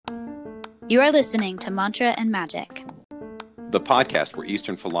You are listening to Mantra and Magic, the podcast where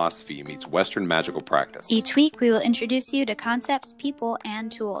Eastern philosophy meets Western magical practice. Each week, we will introduce you to concepts, people,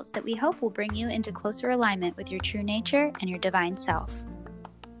 and tools that we hope will bring you into closer alignment with your true nature and your divine self.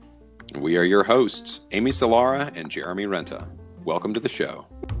 We are your hosts, Amy Solara and Jeremy Renta. Welcome to the show.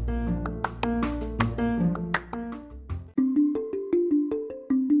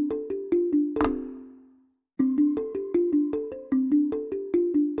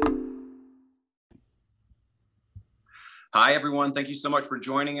 Hi, everyone. Thank you so much for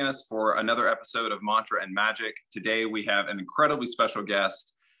joining us for another episode of Mantra and Magic. Today, we have an incredibly special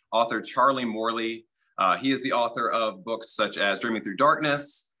guest, author Charlie Morley. He is the author of books such as Dreaming Through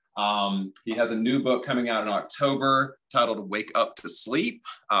Darkness. He has a new book coming out in October titled Wake Up to Sleep.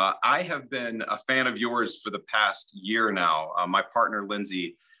 I have been a fan of yours for the past year now. My partner,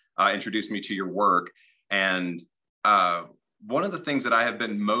 Lindsay, introduced me to your work. And one of the things that I have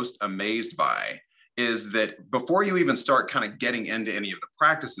been most amazed by is that before you even start kind of getting into any of the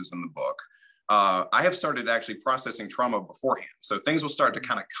practices in the book, I have started actually processing trauma beforehand. So things will start to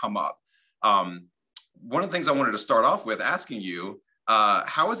kind of come up. One of the things I wanted to start off with asking you,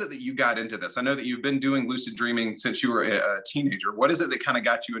 how is it that you got into this? I know that you've been doing lucid dreaming since you were a teenager. What is it that kind of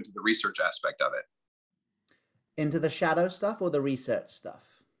got you into the research aspect of it? Into the shadow stuff or the research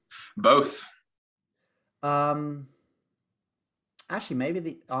stuff? Both. Actually, maybe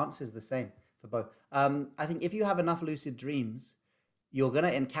the answer is the same for both. I think if you have enough lucid dreams, you're going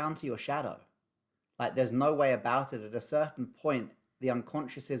to encounter your shadow. Like, there's no way about it. At a certain point, the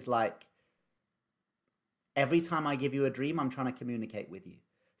unconscious is like, every time I give you a dream, I'm trying to communicate with you.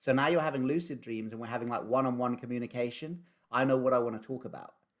 So now you're having lucid dreams and we're having like one-on-one communication. I know what I want to talk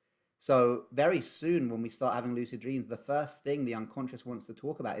about. So very soon when we start having lucid dreams, the first thing the unconscious wants to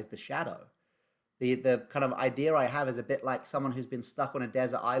talk about is the shadow. The kind of idea I have is a bit like someone who's been stuck on a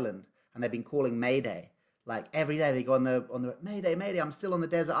desert island and they've been calling Mayday. Like every day they go on the Mayday, Mayday, I'm still on the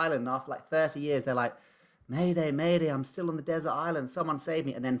desert island. And after like 30 years, they're like, Mayday, Mayday, I'm still on the desert island. Someone save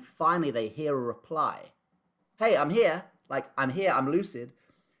me. And then finally they hear a reply. Hey, I'm here. Like, I'm here. I'm lucid.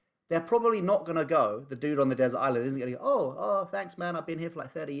 They're probably not going to go. The dude on the desert island isn't going to go, oh, thanks, man. I've been here for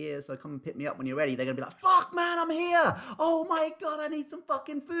like 30 years. So come and pick me up when you're ready. They're going to be like, fuck, man, I'm here. Oh my God, I need some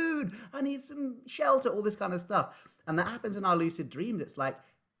fucking food. I need some shelter, all this kind of stuff. And that happens in our lucid dreams. It's like,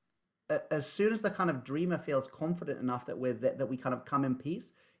 as soon as the kind of dreamer feels confident enough that we kind of come in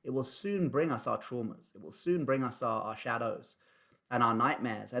peace, it will soon bring us our traumas. It will soon bring us our shadows and our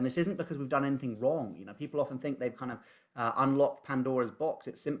nightmares. And this isn't because we've done anything wrong. You know, people often think they've kind of unlocked Pandora's box.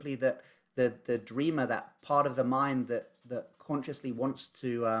 It's simply that the dreamer, that part of the mind that consciously wants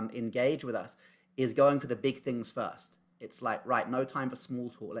to engage with us, is going for the big things first. It's like, right, no time for small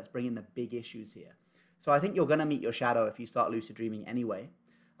talk. Let's bring in the big issues here. So I think you're going to meet your shadow if you start lucid dreaming anyway.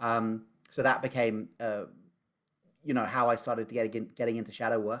 So that became, how I started getting into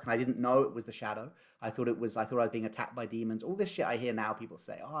shadow work. And I didn't know it was the shadow. I thought I was being attacked by demons. All this shit I hear now, people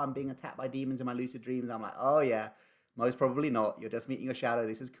say, oh, I'm being attacked by demons in my lucid dreams. I'm like, oh yeah, most probably not. You're just meeting your shadow.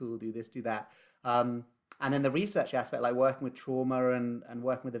 This is cool. Do this, do that. And then the research aspect, like working with trauma and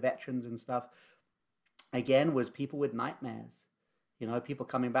working with the veterans and stuff, again, was people with nightmares. You know, people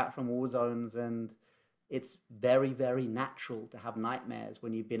coming back from war zones, and it's very, very natural to have nightmares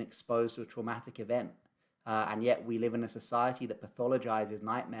when you've been exposed to a traumatic event. And yet we live in a society that pathologizes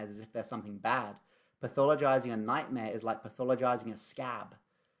nightmares as if there's something bad. Pathologizing a nightmare is like pathologizing a scab.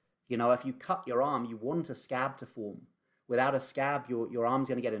 You know, if you cut your arm, you want a scab to form. Without a scab, your arm's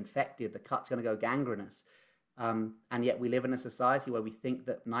going to get infected. The cut's going to go gangrenous. And yet we live in a society where we think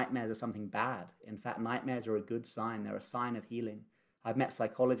that nightmares are something bad. In fact, nightmares are a good sign. They're a sign of healing. I've met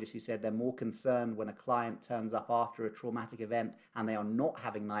psychologists who said they're more concerned when a client turns up after a traumatic event and they are not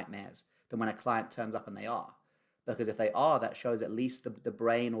having nightmares than when a client turns up and they are. Because if they are, that shows at least the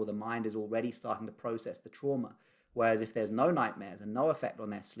brain or the mind is already starting to process the trauma. Whereas if there's no nightmares and no effect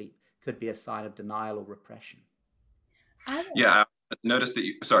on their sleep, could be a sign of denial or repression. Yeah, I noticed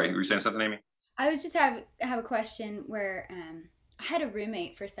that sorry, were you saying something, Amy? I was just have a question where I had a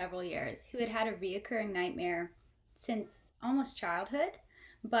roommate for several years who had a reoccurring nightmare since almost childhood,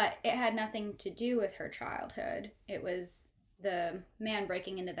 but it had nothing to do with her childhood. It was the man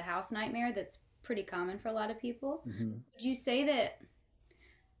breaking into the house nightmare that's pretty common for a lot of people. Mm-hmm. Would you say that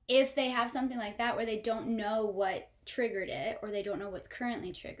if they have something like that where they don't know what triggered it or they don't know what's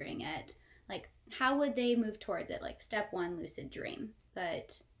currently triggering it, like how would they move towards it? Like step 1, lucid dream,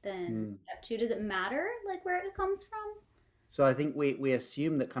 but then step 2, does it matter like where it comes from? So I think we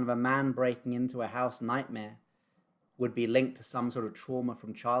assume that kind of a man breaking into a house nightmare would be linked to some sort of trauma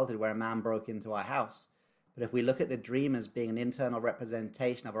from childhood where a man broke into our house. But if we look at the dream as being an internal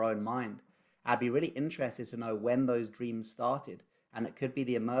representation of our own mind, I'd be really interested to know when those dreams started. And it could be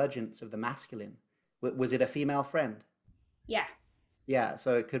the emergence of the masculine. Was it a female friend? Yeah. Yeah,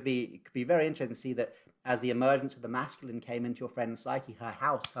 so it could be very interesting to see that as the emergence of the masculine came into your friend's psyche, her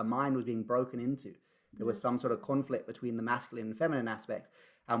house, her mind was being broken into. There was some sort of conflict between the masculine and feminine aspects.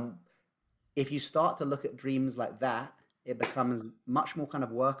 And if you start to look at dreams like that, it becomes much more kind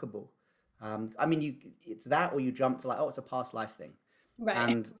of workable. I mean, it's that, or you jump to like, oh, it's a past life thing. Right.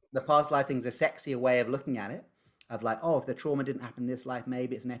 And the past life thing is a sexier way of looking at it, of like, oh, if the trauma didn't happen in this life,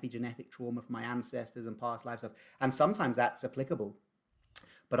 maybe it's an epigenetic trauma from my ancestors and past life stuff. And sometimes that's applicable.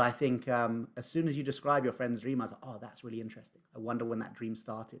 But I think as soon as you describe your friend's dream, I was like, oh, that's really interesting. I wonder when that dream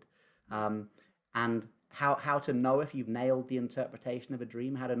started. And how to know if you've nailed the interpretation of a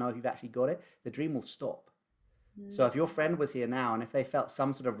dream, how to know if you've actually got it. The dream will stop. So if your friend was here now and if they felt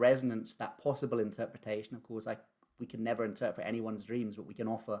some sort of resonance, that possible interpretation, of course, like we can never interpret anyone's dreams, but we can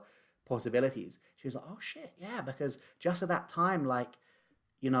offer possibilities. She was like, oh shit, yeah, because just at that time, like,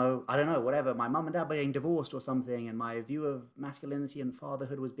 you know, I don't know, whatever, my mum and dad were getting divorced or something, and my view of masculinity and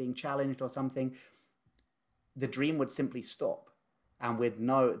fatherhood was being challenged or something, the dream would simply stop. And we'd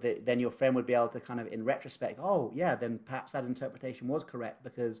know that then your friend would be able to kind of, in retrospect, oh, yeah, then perhaps that interpretation was correct,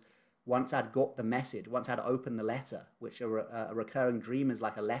 because once I'd got the message, once I'd opened the letter, which a recurring dream is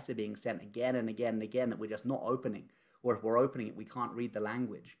like a letter being sent again and again and again that we're just not opening. Or if we're opening it, we can't read the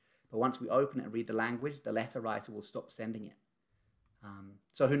language. But once we open it and read the language, the letter writer will stop sending it.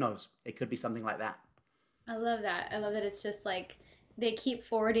 So who knows? It could be something like that. I love that. I love that it's just like they keep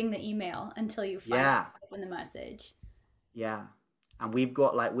forwarding the email until you finally open the message. Yeah. And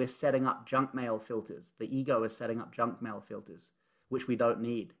we're setting up junk mail filters. The ego is setting up junk mail filters, which we don't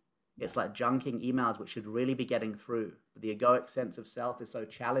need. It's like junking emails, which should really be getting through. But the egoic sense of self is so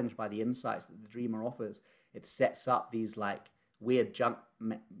challenged by the insights that the dreamer offers. It sets up these like weird junk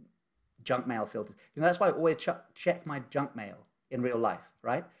mail filters. You know, that's why I always check my junk mail in real life,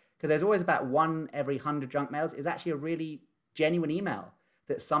 right? Because there's always about 1 every 100 junk mails is actually a really genuine email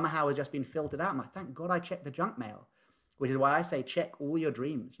that somehow has just been filtered out. I'm like, thank God I checked the junk mail, which is why I say check all your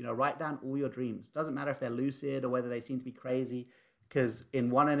dreams. You know, write down all your dreams. Doesn't matter if they're lucid or whether they seem to be crazy, because in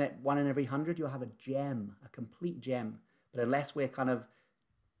one in every 100, you'll have a gem, a complete gem. But unless we're kind of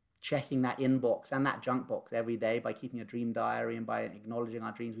checking that inbox and that junk box every day by keeping a dream diary and by acknowledging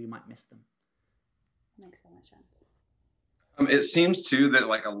our dreams, we might miss them. Makes so much sense. It seems too that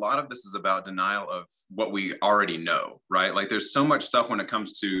like a lot of this is about denial of what we already know, right? Like there's so much stuff when it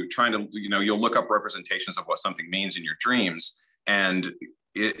comes to trying to, you know, you'll look up representations of what something means in your dreams. And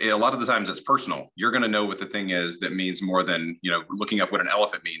a lot of the times it's personal. You're going to know what the thing is that means more than, you know, looking up what an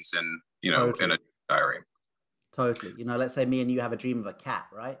elephant means in, you know, Totally. in a diary. Totally. You know, let's say me and you have a dream of a cat,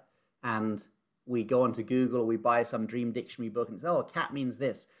 right? And we go onto Google or we buy some dream dictionary book and say, oh, a cat means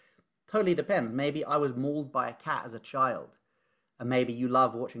this. Totally depends. Maybe I was mauled by a cat as a child. And maybe you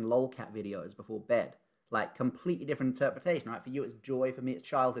love watching lolcat videos before bed. Like completely different interpretation, right? For you, it's joy. For me, it's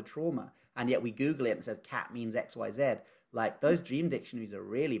childhood trauma. And yet we Google it and it says cat means X, Y, Z. Like those dream dictionaries are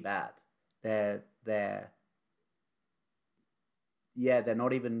really bad. They're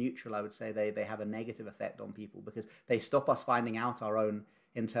not even neutral. I would say they have a negative effect on people because they stop us finding out our own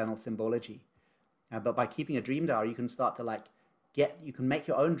internal symbology. But by keeping a dream diary, you can start to you can make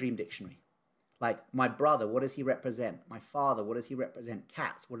your own dream dictionary. Like my brother, what does he represent? My father, what does he represent?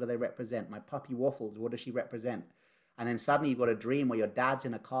 Cats, what do they represent? My puppy Waffles, what does she represent? And then suddenly you've got a dream where your dad's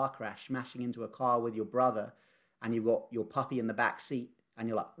in a car crash, smashing into a car with your brother, and you've got your puppy in the back seat, and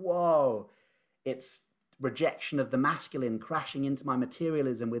you're like, whoa, it's rejection of the masculine crashing into my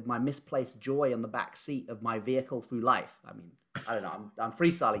materialism with my misplaced joy on the back seat of my vehicle through life. I mean, I don't know, I'm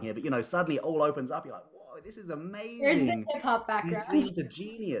freestyling here, but you know, suddenly it all opens up. You're like, whoa, this is amazing. There's the hip-hop These background. dreams are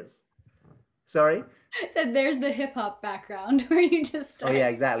genius. Sorry? I said there's the hip-hop background where you just start. Oh yeah,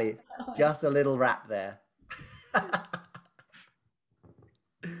 exactly. going. Just a little rap there.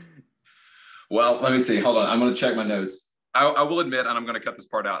 Well, let me see. Hold on. I'm going to check my notes. I will admit, and I'm going to cut this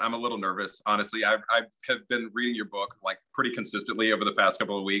part out, I'm a little nervous. Honestly, I have been reading your book like pretty consistently over the past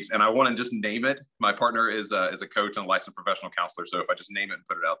couple of weeks, and I want to just name it. My partner is a coach and a licensed professional counselor, so if I just name it and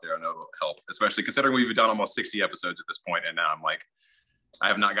put it out there, I know it'll help, especially considering we've done almost 60 episodes at this point, and now I'm like, I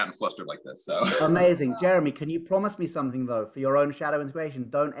have not gotten flustered like this. So Amazing. Jeremy, can you promise me something though for your own shadow integration?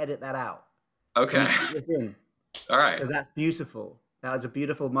 Don't edit that out. okay. Keep this in, All right. because that's beautiful. That was a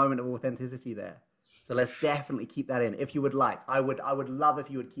beautiful moment of authenticity there. So let's definitely keep that in if you would like. I would love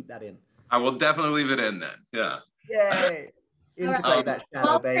if you would keep that in. I will definitely leave it in then. Yeah. Yay! Integrate Alright. that shadow,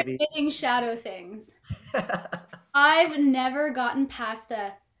 While baby. we're hitting shadow things, I've never gotten past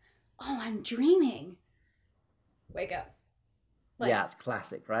the, oh, I'm dreaming. Wake up. Yeah, it's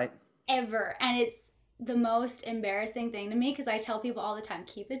classic, right? ever. And it's the most embarrassing thing to me because I tell people all the time,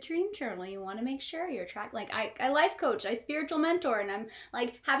 keep a dream journal. You want to make sure you're track. Like I life coach, I spiritual mentor, and I'm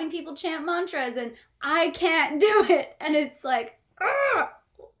like having people chant mantras, and I can't do it. And it's like, ugh.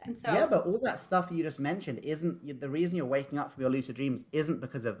 And so Yeah, but all that stuff you just mentioned isn't the reason you're waking up from your lucid dreams isn't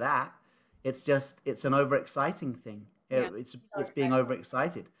because of that. It's just it's an overexciting thing. yeah, It's being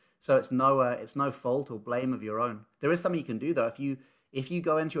overexcited. So it's no fault or blame of your own. There is something you can do though. If you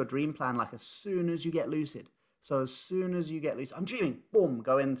go into your dream plan like as soon as you get lucid. So as soon as you get lucid, I'm dreaming, boom,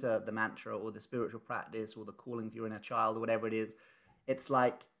 go into the mantra or the spiritual practice or the calling for your inner child or whatever it is. It's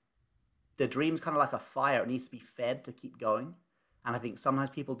like the dream's kind of like a fire. It needs to be fed to keep going. And I think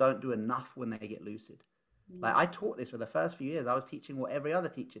sometimes people don't do enough when they get lucid. Like I taught this for the first few years. I was teaching what every other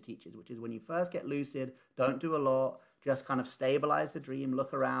teacher teaches, which is when you first get lucid, don't do a lot, just kind of stabilize the dream,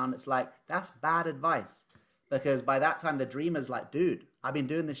 look around. It's like, that's bad advice. Because by that time, the dreamer's like, dude, I've been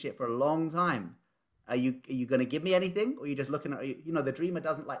doing this shit for a long time. Are you going to give me anything? Or are you just looking at, the dreamer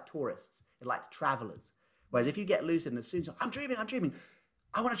doesn't like tourists. It likes travelers. Whereas if you get lucid and as soon as I'm dreaming,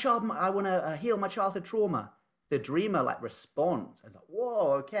 I want to heal my childhood trauma. The dreamer like responds and like,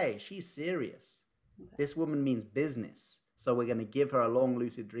 whoa, okay, she's serious. This woman means business. So we're going to give her a long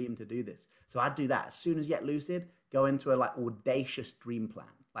lucid dream to do this. So I'd do that. As soon as you get lucid, go into a like audacious dream plan,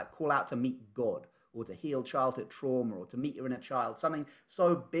 like call out to meet God or to heal childhood trauma or to meet your inner child, something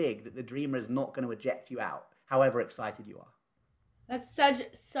so big that the dreamer is not going to eject you out, however excited you are. that's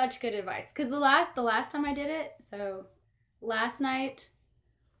such good advice. Because the last time I did it, so last night,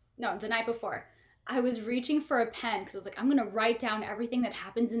 no, the night before, I was reaching for a pen because I was like, I'm going to write down everything that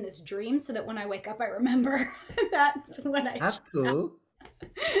happens in this dream so that when I wake up, I remember. That's what I That's cool.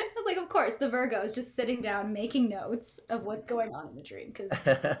 I was like, of course, the Virgo is just sitting down, making notes of what's going on in the dream. Because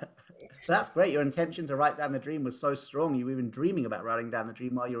That's great. Your intention to write down the dream was so strong. You were even dreaming about writing down the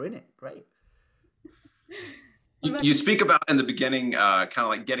dream while you're in it. Great. You speak about in the beginning, kind of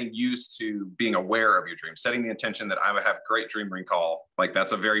like getting used to being aware of your dreams, setting the intention that I would have great dream recall. Like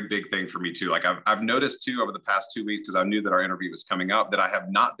that's a very big thing for me too. Like I've noticed too over the past 2 weeks, because I knew that our interview was coming up, that I have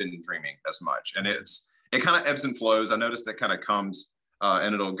not been dreaming as much. And it kind of ebbs and flows. I noticed that kind of comes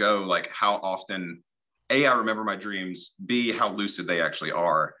and it'll go like how often, A, I remember my dreams, B, how lucid they actually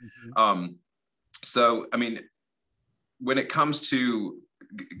are. So, I mean, when it comes to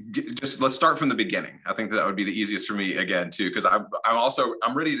just let's start from the beginning. I think that would be the easiest for me again too, because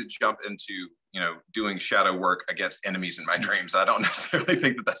I'm ready to jump into doing shadow work against enemies in my dreams. I don't necessarily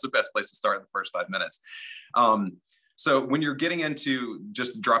think that that's the best place to start in the first 5 minutes. So when you're getting into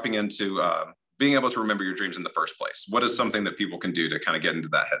just dropping into being able to remember your dreams in the first place, what is something that people can do to kind of get into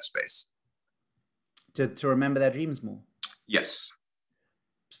that headspace? To remember their dreams more. Yes.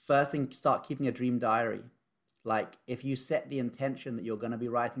 First thing, start keeping a dream diary. Like if you set the intention that you're going to be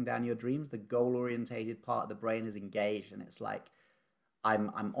writing down your dreams, the goal-orientated part of the brain is engaged, and it's like I'm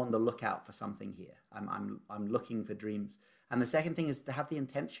on the lookout for something here. I'm looking for dreams. And the second thing is to have the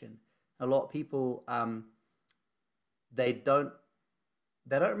intention. A lot of people they don't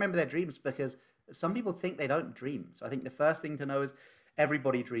remember their dreams because some people think they don't dream. So I think the first thing to know is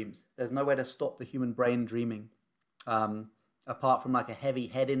everybody dreams. There's nowhere to stop the human brain dreaming, apart from like a heavy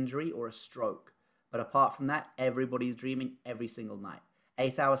head injury or a stroke. But apart from that, everybody's dreaming every single night.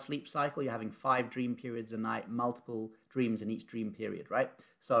 8-hour sleep cycle, you're having 5 dream periods a night, multiple dreams in each dream period, right?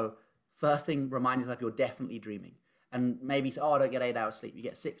 So first thing, remind yourself you're definitely dreaming. And maybe say, oh, I don't get 8 hours sleep. You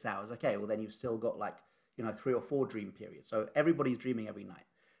get 6 hours. Okay, well then you've still got like, 3 or 4 dream periods. So everybody's dreaming every night.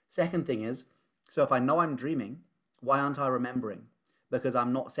 Second thing is, so if I know I'm dreaming, why aren't I remembering? Because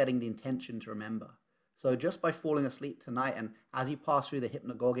I'm not setting the intention to remember. So just by falling asleep tonight, and as you pass through the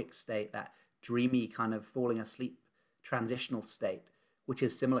hypnagogic state, that dreamy kind of falling asleep transitional state, which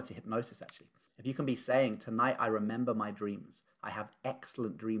is similar to hypnosis actually. If you can be saying, tonight I remember my dreams, I have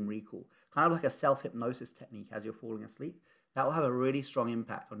excellent dream recall, kind of like a self-hypnosis technique as you're falling asleep, that will have a really strong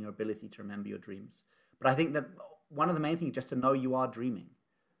impact on your ability to remember your dreams. But I think that one of the main things is just to know you are dreaming.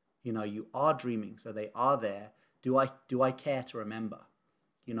 You are dreaming, so they are there. Do I care to remember?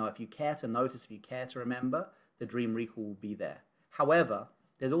 If you care to notice, if you care to remember, the dream recall will be there. However,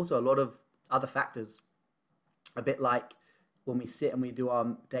 there's also a lot of other factors, a bit like when we sit and we do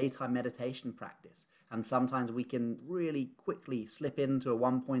our daytime meditation practice, and sometimes we can really quickly slip into a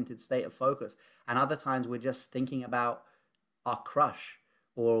one-pointed state of focus, and other times we're just thinking about our crush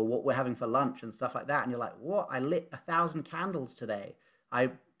or what we're having for lunch and stuff like that, and you're like, what? I lit 1,000 candles today.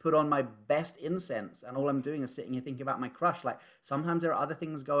 I put on my best incense, and all I'm doing is sitting here thinking about my crush. Like sometimes there are other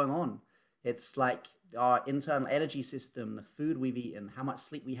things going on. It's like our internal energy system, the food we've eaten, how much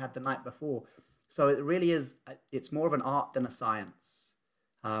sleep we had the night before. So it really is, it's more of an art than a science.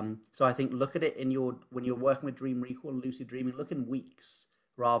 So I think look at it when you're working with dream recall and lucid dreaming, look in weeks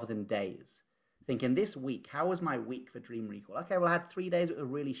rather than days. Think in this week, how was my week for dream recall? Okay, well, I had 3 days that were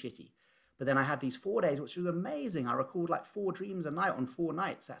really shitty. But then I had these 4 days, which was amazing. I recalled like 4 dreams a night on 4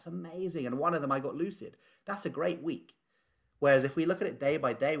 nights. That's amazing. And one of them I got lucid. That's a great week. Whereas if we look at it day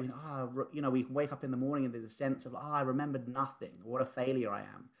by day, we we can wake up in the morning and there's a sense of, I remembered nothing. What a failure I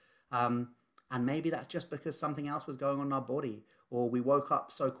am. And maybe that's just because something else was going on in our body, or we woke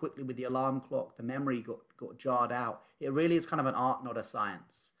up so quickly with the alarm clock, the memory got jarred out. It really is kind of an art, not a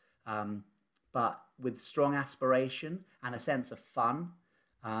science. But with strong aspiration and a sense of fun,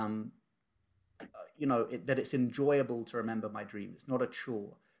 that it's enjoyable to remember my dream. It's not a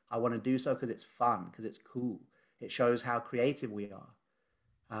chore. I want to do so because it's fun, because it's cool. It shows how creative we are.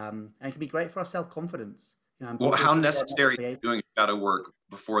 And it can be great for our self-confidence. Well, how necessary is doing shadow work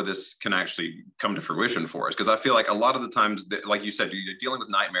before this can actually come to fruition for us? Because I feel like a lot of the times, like you said, you're dealing with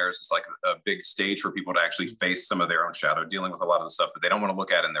nightmares. It's like a big stage for people to actually face some of their own shadow, dealing with a lot of the stuff that they don't want to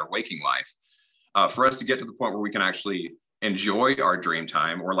look at in their waking life. For us to get to the point where we can actually enjoy our dream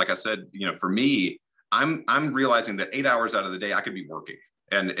time, or like I said, for me, I'm realizing that 8 hours out of the day, I could be working,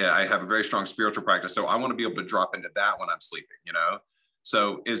 and I have a very strong spiritual practice. So I want to be able to drop into that when I'm sleeping,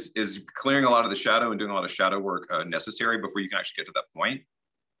 So is clearing a lot of the shadow and doing a lot of shadow work necessary before you can actually get to that point?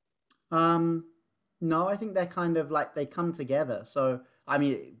 No, I think they're kind of like, they come together. So, I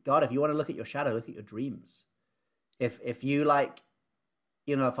mean, God, if you want to look at your shadow, look at your dreams. If you like,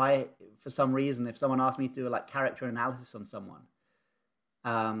 for some reason, if someone asked me to do like character analysis on someone,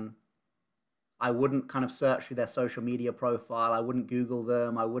 I wouldn't kind of search through their social media profile. I wouldn't Google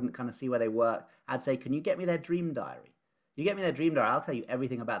them. I wouldn't kind of see where they work. I'd say, can you get me their dream diary? You get me their dream diary, I'll tell you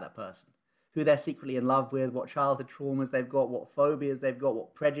everything about that person. Who they're secretly in love with, what childhood traumas they've got, what phobias they've got,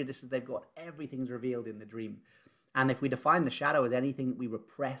 what prejudices they've got. Everything's revealed in the dream. And if we define the shadow as anything that we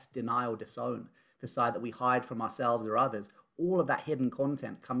repress, deny, or disown, the side that we hide from ourselves or others, all of that hidden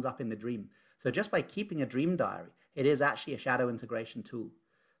content comes up in the dream. So just by keeping a dream diary, it is actually a shadow integration tool.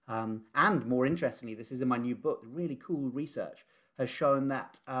 And more interestingly, this is in my new book, really cool research has shown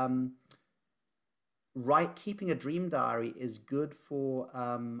that keeping a dream diary is good for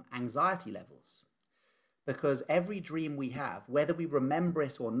anxiety levels, because every dream we have, whether we remember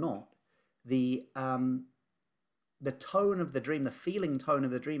it or not, the tone of the dream, the feeling tone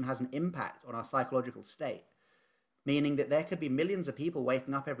of the dream has an impact on our psychological state, meaning that there could be millions of people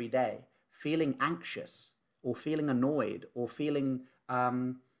waking up every day feeling anxious or feeling annoyed or feeling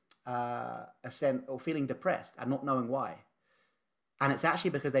feeling depressed and not knowing why. And it's actually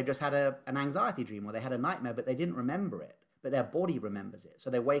because they've just had an anxiety dream, or they had a nightmare, but they didn't remember it, but their body remembers it.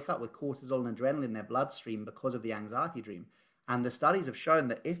 So they wake up with cortisol and adrenaline in their bloodstream because of the anxiety dream. And the studies have shown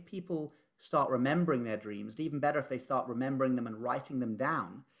that if people start remembering their dreams, even better if they start remembering them and writing them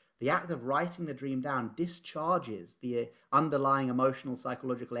down, the act of writing the dream down discharges the underlying emotional,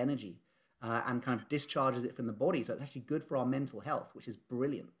 psychological energy and kind of discharges it from the body. So it's actually good for our mental health, which is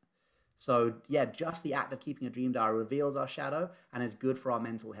brilliant. So yeah, just the act of keeping a dream diary reveals our shadow and is good for our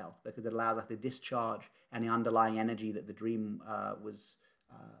mental health, because it allows us to discharge any underlying energy that the dream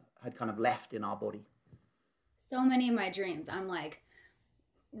had kind of left in our body. So many of my dreams, I'm like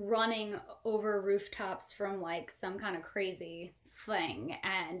running over rooftops from like some kind of crazy thing,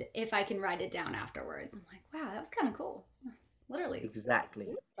 and if I can write it down afterwards, I'm like, wow, that was kind of cool. Literally. Exactly.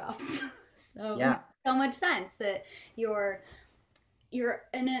 Rooftops. So yeah, so much sense that you're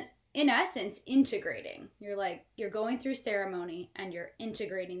in essence integrating. You're going through ceremony and you're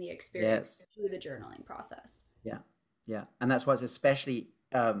integrating the experience through the journaling process. Yeah, and that's why it's especially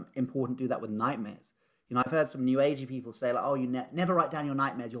important to do that with nightmares. I've heard some new agey people say like, oh, you never write down your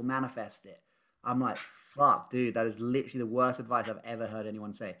nightmares, you'll manifest it. I'm like, fuck, dude, that is literally the worst advice I've ever heard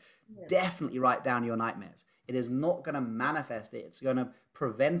anyone say. Yeah. Definitely write down your nightmares. It is not going to manifest it. It's going to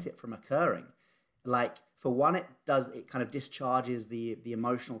prevent it from occurring. Like, for one, it kind of discharges the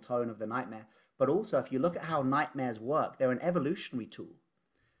emotional tone of the nightmare. But also, if you look at how nightmares work, they're an evolutionary tool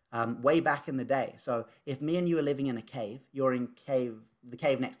way back in the day. So if me and you are living in a cave, you're in the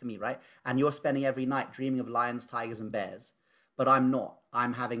cave next to me, right? And you're spending every night dreaming of lions, tigers, and bears, but I'm not.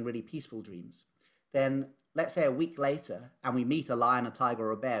 I'm having really peaceful dreams. Then let's say a week later, and we meet a lion, a tiger,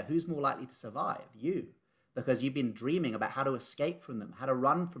 or a bear, who's more likely to survive? You. Because you've been dreaming about how to escape from them, how to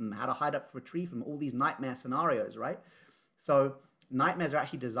run from them, how to hide up for a tree from all these nightmare scenarios, right? So nightmares are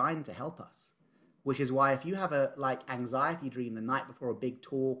actually designed to help us, which is why if you have a anxiety dream the night before a big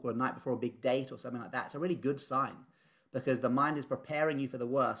talk or a night before a big date or something like that, it's a really good sign, because the mind is preparing you for the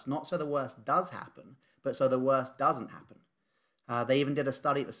worst, not so the worst does happen, but so the worst doesn't happen. They even did a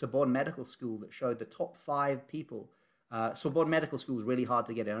study at the Sorbonne Medical School that showed the top 5 people Sorbonne Medical School is really hard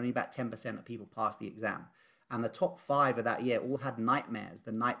to get in. Only about 10% of people pass the exam. And the top 5 of that year all had nightmares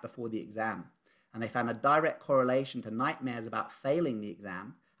the night before the exam. And they found a direct correlation to nightmares about failing the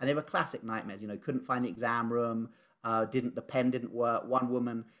exam. And they were classic nightmares, couldn't find the exam room, the pen didn't work. One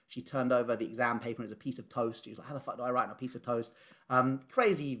woman, she turned over the exam paper and it was a piece of toast. She was like, how the fuck do I write on a piece of toast?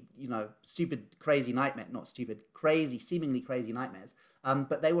 Crazy, stupid, crazy nightmare. Not stupid, crazy, seemingly crazy nightmares.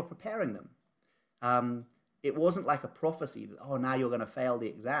 But they were preparing them. It wasn't like a prophecy that, oh, now you're going to fail the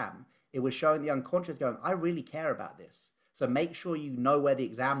exam. It was showing the unconscious going, I really care about this. So make sure you know where the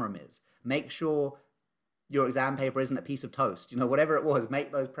exam room is. Make sure your exam paper isn't a piece of toast. Whatever it was,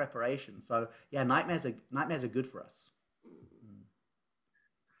 make those preparations. So yeah, nightmares are good for us.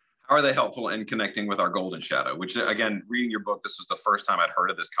 How are they helpful in connecting with our golden shadow? Which, again, reading your book, this was the first time I'd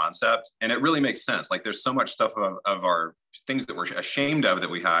heard of this concept. And it really makes sense. Like, there's so much stuff of our things that we're ashamed of that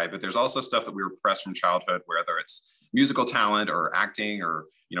we hide, but there's also stuff that we repress from childhood, whether it's musical talent or acting or,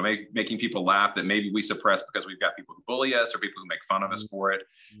 making people laugh, that maybe we suppress because we've got people who bully us or people who make fun of us for it.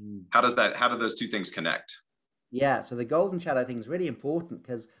 How do those two things connect? Yeah. So the golden shadow thing is really important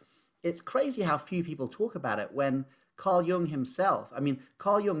because it's crazy how few people talk about it when Carl Jung himself,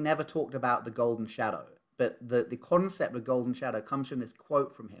 Carl Jung never talked about the golden shadow, but the concept of golden shadow comes from this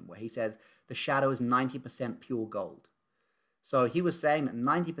quote from him where he says, the shadow is 90% pure gold. So he was saying that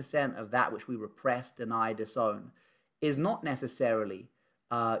 90% of that which we repress, deny, disown is not necessarily,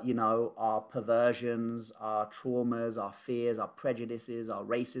 our perversions, our traumas, our fears, our prejudices, our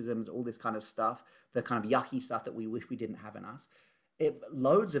racisms, all this kind of stuff, the kind of yucky stuff that we wish we didn't have in us.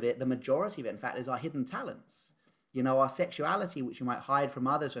 Loads of it, the majority of it, in fact, is our hidden talents. Our sexuality, which we might hide from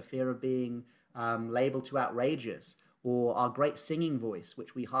others for fear of being labeled too outrageous, or our great singing voice,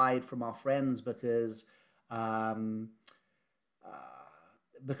 which we hide from our friends because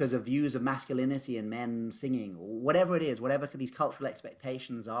of views of masculinity and men singing, or whatever it is, whatever these cultural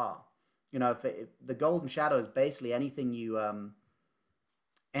expectations are. If the golden shadow is basically anything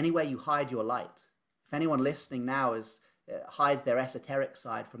anywhere you hide your light. If anyone listening now hides their esoteric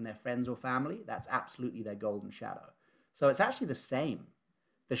side from their friends or family, that's absolutely their golden shadow. So it's actually the same.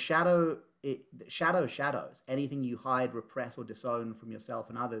 The shadows, anything you hide, repress, or disown from yourself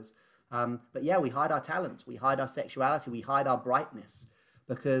and others. But yeah, we hide our talents, we hide our sexuality, we hide our brightness,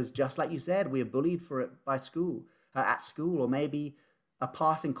 because just like you said, we are bullied for it at school, or maybe a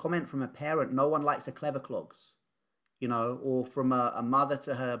passing comment from a parent, no one likes a clever clogs, or from a mother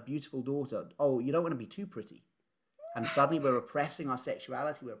to her beautiful daughter, oh, you don't want to be too pretty. And suddenly we're repressing our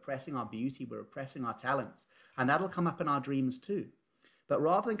sexuality, we're repressing our beauty, we're repressing our talents. And that'll come up in our dreams too. But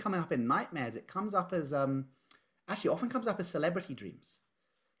rather than coming up in nightmares, it comes up as, often comes up as celebrity dreams.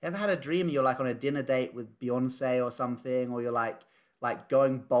 Ever had a dream you're like on a dinner date with Beyonce or something, or you're like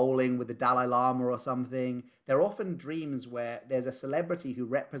going bowling with the Dalai Lama or something? They're often dreams where there's a celebrity who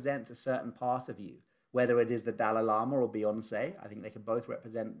represents a certain part of you, whether it is the Dalai Lama or Beyonce. I think they can both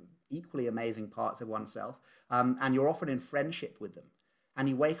represent equally amazing parts of oneself. And you're often in friendship with them. And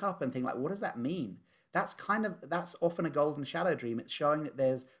you wake up and think like, what does that mean? That's often a golden shadow dream. It's showing that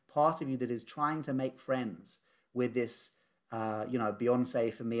there's part of you that is trying to make friends with this,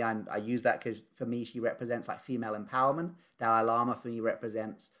 Beyonce for me, I use that because for me, she represents like female empowerment. Dalai Lama for me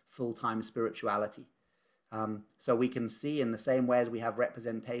represents full-time spirituality. So we can see in the same way as we have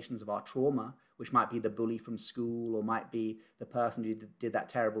representations of our trauma, which might be the bully from school or might be the person who did that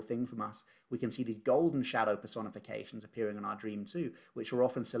terrible thing from us, we can see these golden shadow personifications appearing in our dream too, which are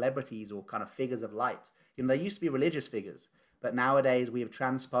often celebrities or kind of figures of light. They used to be religious figures, but nowadays we have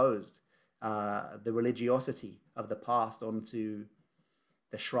transposed the religiosity of the past onto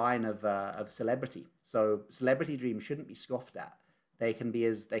the shrine of celebrity. So celebrity dreams shouldn't be scoffed at. They can be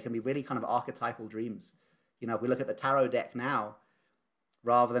really kind of archetypal dreams. If we look at the tarot deck now,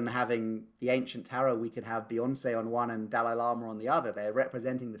 rather than having the ancient tarot, we could have Beyonce on one and Dalai Lama on the other. They're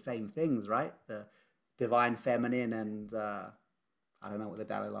representing the same things, right? The divine feminine and I don't know what the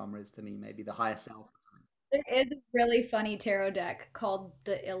Dalai Lama is to me, maybe the higher self or something. There is a really funny tarot deck called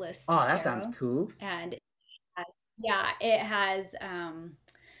the Illust Oh, that Tarot. sounds cool. And it has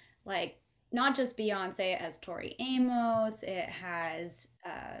like not just Beyonce, it has Tori Amos, it has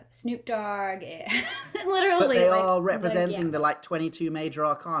Snoop Dogg, it literally. But they are representing the like 22 major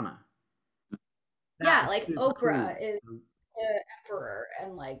arcana. Yeah, like Oprah is the emperor,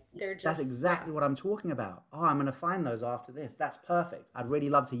 and like they're just. That's exactly what I'm talking about. Oh, I'm going to find those after this. That's perfect. I'd really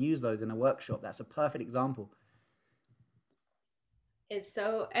love to use those in a workshop. That's a perfect example. It's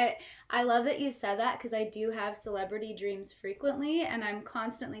so, I love that you said that because I do have celebrity dreams frequently, and I'm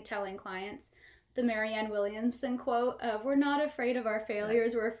constantly telling clients, the Marianne Williamson quote of "We're not afraid of our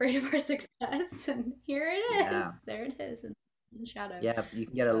failures, we're afraid of our success." And here it is. Yeah. There it is in shadow. Yeah, you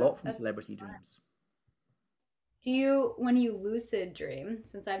can get a So lot from that's celebrity fun. dreams. Do you, when you lucid dream,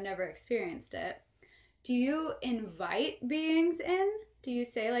 since I've never experienced it, do you invite beings in? Do you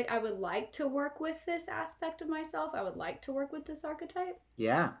say, like, I would like to work with this aspect of myself? I would like to work with this archetype?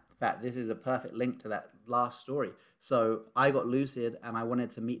 Yeah, in fact, this is a perfect link to that last story. So I got lucid and I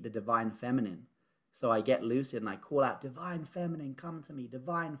wanted to meet the divine feminine. So I get lucid and I call out, divine feminine, come to me,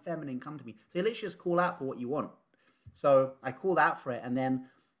 divine feminine, come to me. So you literally just call out for what you want. So I called out for it, and then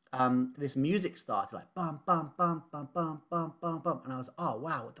this music started, like bum, bum, bum, bum, bum, bum, bum, bum. And I was, oh,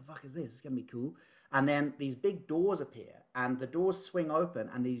 wow, what the fuck is this? It's going to be cool. And then these big doors appear, and the doors swing open,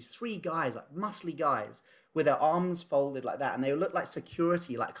 and these three guys, like muscly guys, with their arms folded like that, and they look like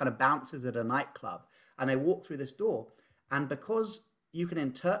security, like kind of bouncers at a nightclub. And they walk through this door, and because you can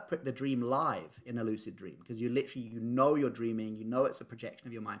interpret the dream live in a lucid dream, because you literally, you know you're dreaming, you know it's a projection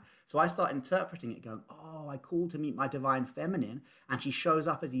of your mind. So I start interpreting it, going, oh, I called to meet my divine feminine, and she shows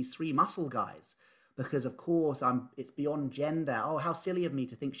up as these three muscle guys, because of course it's beyond gender. Oh, how silly of me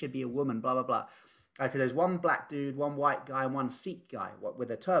to think she'd be a woman, blah, blah, blah. Because there's one black dude, one white guy, and one Sikh guy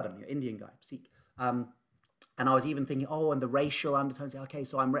with a turban, your Indian guy, Sikh. And I was even thinking, oh, and the racial undertones. Okay,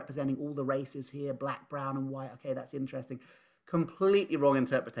 so I'm representing all the races here, black, brown, and white. Okay, that's interesting. Completely wrong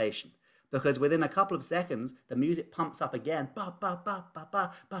interpretation. Because within a couple of seconds, the music pumps up again, ba, ba, ba, ba,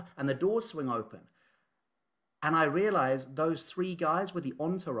 ba, ba, and the doors swing open. And I realized those three guys were the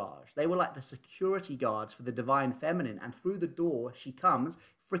entourage. They were like the security guards for the divine feminine. And through the door, she comes,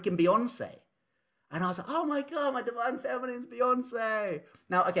 freaking Beyonce. And I was like, oh my God, my divine feminine's Beyonce.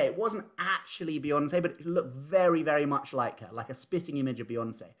 Now, okay, it wasn't actually Beyonce, but it looked very, very much like her, like a spitting image of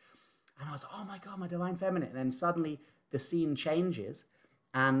Beyonce. And I was like, oh my God, my divine feminine. And then suddenly the scene changes,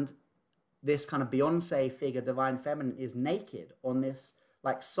 and this kind of Beyonce figure, divine feminine, is naked on this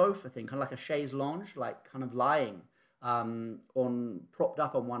like sofa thing, kind of like a chaise lounge, like kind of lying propped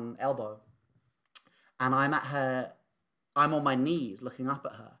up on one elbow. And I'm on my knees looking up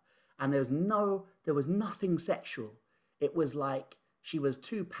at her. And there was nothing sexual. It was like she was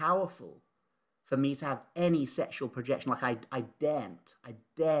too powerful for me to have any sexual projection. Like I daren't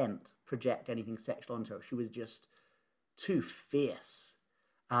project anything sexual onto her. She was just too fierce.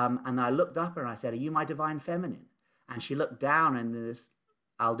 And I looked up at her and I said, are you my divine feminine? And she looked down, and this,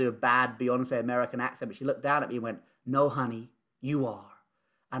 I'll do a bad Beyonce American accent, but she looked down at me and went, no, honey, you are.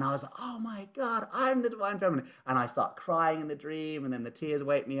 And I was like, oh my God, I'm the divine feminine. And I start crying in the dream, and then the tears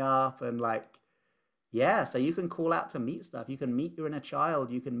wake me up. And like, yeah, so you can call out to meet stuff. You can meet your inner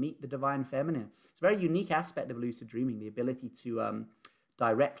child. You can meet the divine feminine. It's a very unique aspect of lucid dreaming, the ability to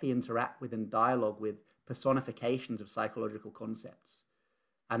directly interact with and dialogue with personifications of psychological concepts.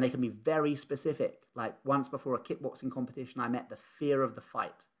 And they can be very specific. Like once before a kickboxing competition, I met the fear of the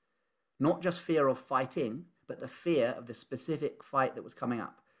fight. Not just fear of fighting, but the fear of the specific fight that was coming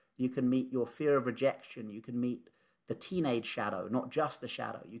up. You can meet your fear of rejection. You can meet the teenage shadow, not just the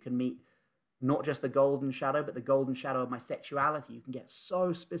shadow. You can meet not just the golden shadow, but the golden shadow of my sexuality. You can get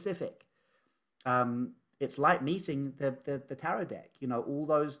so specific. It's like meeting the tarot deck. You know, all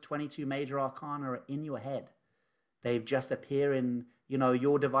those 22 major arcana are in your head. They just appear in, you know,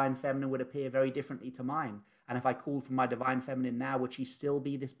 your divine feminine would appear very differently to mine. And if I called for my divine feminine now, would she still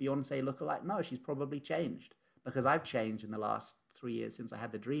be this Beyonce lookalike? No, she's probably changed, because I've changed in the last 3 years since I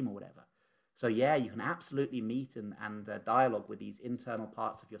had the dream or whatever. So yeah, you can absolutely meet and dialogue with these internal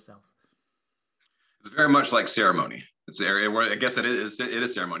parts of yourself. It's very much like ceremony. It's an area where I guess it is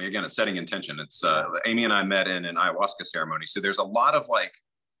ceremony. Again, it's setting intention. It's Amy and I met in an ayahuasca ceremony. So there's a lot of like,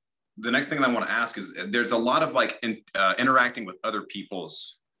 the next thing that I want to ask is there's a lot of like interacting with other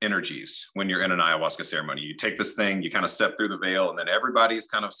people's energies when you're in an ayahuasca ceremony. You take this thing, you kind of step through the veil, and then everybody's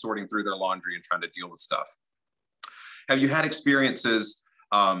kind of sorting through their laundry and trying to deal with stuff. Have you had experiences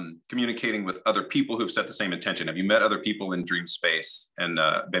communicating with other people who've set the same intention? Have you met other people in dream space and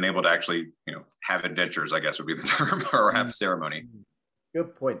been able to actually, you know, have adventures, I guess would be the term, or have ceremony?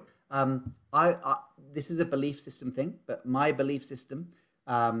 Good point. This is a belief system thing, but my belief system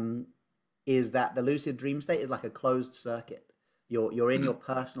is that the lucid dream state is like a closed circuit. You're in your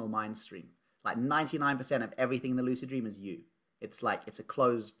personal mind stream. Like 99% of everything in the lucid dream is you. It's like it's a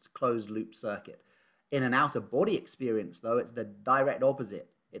closed loop circuit. In an outer body experience, though, it's the direct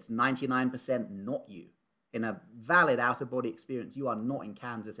opposite. It's 99% not you. In a valid outer body experience, you are not in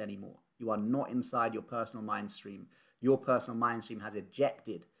Kansas anymore. You are not inside your personal mind stream. Your personal mind stream has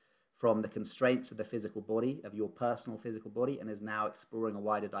ejected from the constraints of the physical body, of your personal physical body, and is now exploring a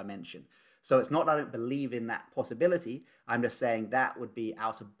wider dimension. So it's not that I don't believe in that possibility. I'm just saying that would be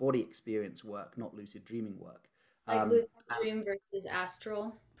out of body experience work, not lucid dreaming work. Like lucid dream versus astral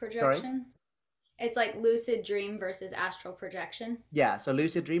Sorry? projection. It's like lucid dream versus astral projection. Yeah, so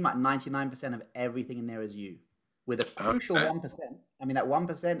lucid dream, like 99% of everything in there is you, with a crucial 1%. I mean, that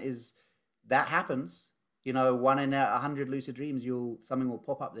 1% is, that happens. You know, 1 in 100 lucid dreams, something will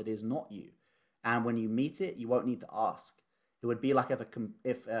pop up that is not you, and when you meet it, you won't need to ask. It would be like if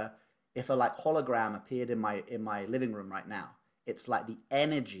a like hologram appeared in my living room right now. It's like the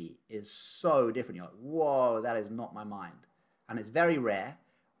energy is so different. You're like, whoa, that is not my mind, and it's very rare.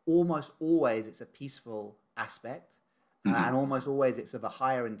 Almost always, it's a peaceful aspect. And almost always it's of a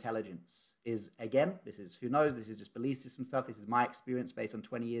higher intelligence. This is, who knows, this is just belief system stuff. This is my experience based on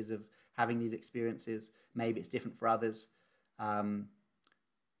 20 years of having these experiences. Maybe it's different for others.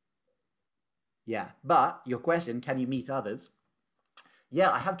 Yeah, but your question, can you meet others? Yeah,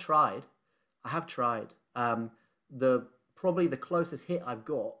 I have tried. Probably the closest hit I've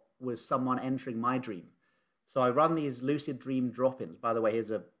got was someone entering my dream. So I run these lucid dream drop-ins. By the way,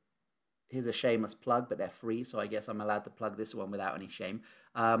 here's a shameless plug, but they're free, so I guess I'm allowed to plug this one without any shame.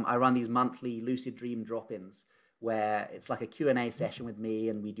 I run these monthly lucid dream drop-ins where it's like a Q&A session with me,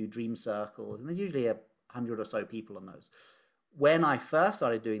 and we do dream circles, and there's usually 100 or so people on those. When I first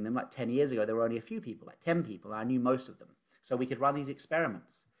started doing them, like 10 years ago, there were only a few people, like 10 people, and I knew most of them. So we could run these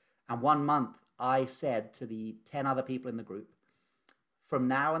experiments. And 1 month, I said to the 10 other people in the group, from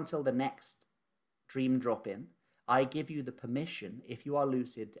now until the next dream drop-in, I give you the permission, if you are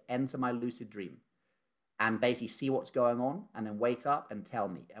lucid, to enter my lucid dream and basically see what's going on, and then wake up and tell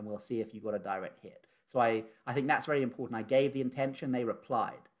me, and we'll see if you got a direct hit. So I think that's very important. I gave the intention, they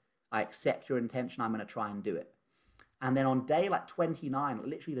replied. I accept your intention, I'm going to try and do it. And then on day like 29,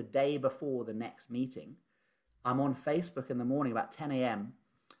 literally the day before the next meeting, I'm on Facebook in the morning about 10 a.m.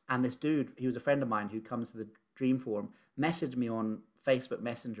 And this dude, he was a friend of mine who comes to the Dream Forum, messaged me on Facebook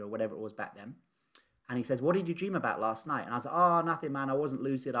Messenger or whatever it was back then. And he says, what did you dream about last night? And I was like, oh, nothing, man. I wasn't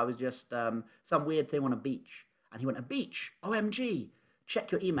lucid. I was just some weird thing on a beach. And he went, a beach? OMG.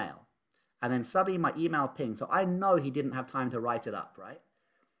 Check your email. And then suddenly my email pinged. So I know he didn't have time to write it up, right?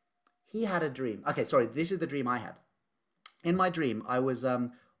 He had a dream. Okay, sorry. This is the dream I had. In my dream, I was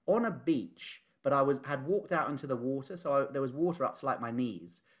on a beach, but I had walked out into the water. So there was water up to like my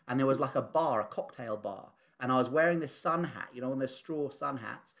knees. And there was like a bar, a cocktail bar. And I was wearing this sun hat, you know, one of those straw sun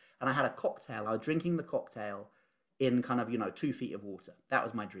hats. And I had a cocktail. I was drinking the cocktail in kind of, 2 feet of water. That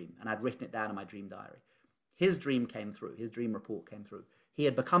was my dream. And I'd written it down in my dream diary. His dream came through. His dream report came through. He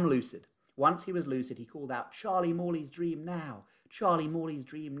had become lucid. Once he was lucid, he called out, Charlie Morley's dream now. Charlie Morley's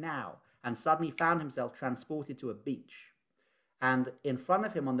dream now. And suddenly found himself transported to a beach. And in front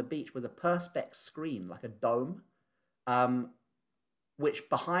of him on the beach was a perspex screen, like a dome, which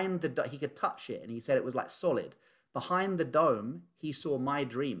behind he could touch it, and he said it was like solid. Behind the dome, he saw my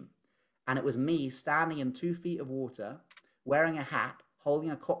dream, and it was me standing in 2 feet of water, wearing a hat,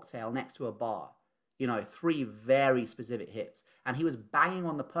 holding a cocktail next to a bar. 3 very specific hits. And he was banging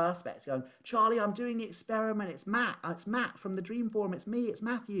on the perspex going, Charlie, I'm doing the experiment. It's Matt from the Dream Forum. It's me. It's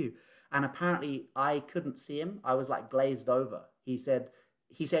Matthew. And apparently I couldn't see him. I was like glazed over. He said,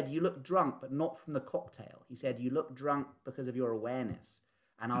 you look drunk, but not from the cocktail. He said, you look drunk because of your awareness.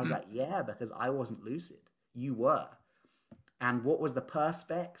 And I was like, yeah, because I wasn't lucid. You were. And what was the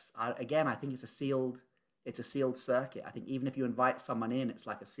perspex? Again, I think it's a sealed circuit. I think even if you invite someone in, it's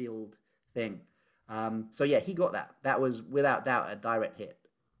like a sealed thing. So yeah, he got that. That was without doubt a direct hit.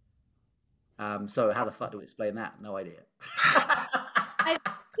 So how the fuck do we explain that? No idea. I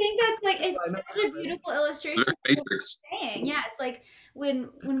think that's like, it's such a beautiful illustration of what you're saying. Yeah, it's like when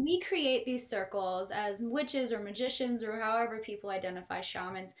we create these circles as witches or magicians or however people identify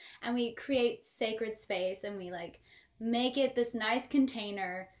shamans, and we create sacred space and we like make it this nice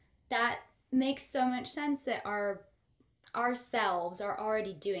container, that makes so much sense that ourselves are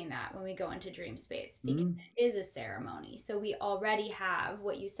already doing that when we go into dream space, because it is a ceremony. So we already have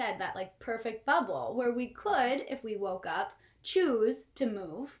what you said, that like perfect bubble where we could, if we woke up, choose to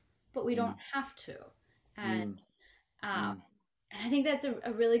move, but we don't have to. And I think that's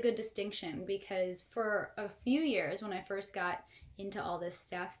a really good distinction, because for a few years when I first got into all this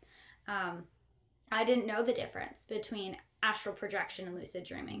stuff, I didn't know the difference between astral projection and lucid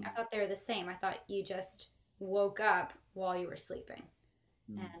dreaming. I thought they were the same. I thought you just woke up while you were sleeping.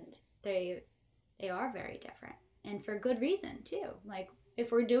 And they are very different, and for good reason too. Like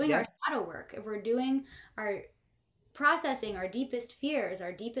if we're doing our shadow work, if we're doing our processing our deepest fears,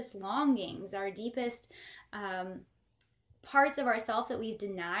 our deepest longings, our deepest parts of ourselves that we've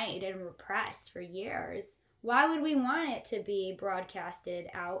denied and repressed for years. Why would we want it to be broadcasted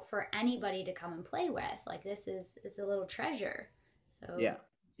out for anybody to come and play with? Like, this is, it's a little treasure. So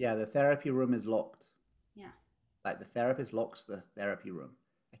Yeah, the therapy room is locked. yeah. Like, the therapist locks the therapy room.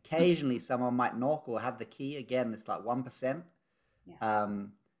 Occasionally someone might knock or have the key. Again, it's like 1%. Yeah.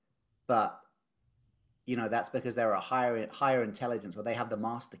 But you know, that's because they're a higher intelligence, or they have the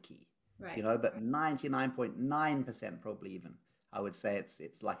master key. Right. You know, but 99.9% probably, even, I would say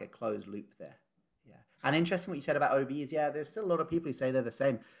it's like a closed loop there. Yeah. And interesting what you said about OBs. Yeah, there's still a lot of people who say they're the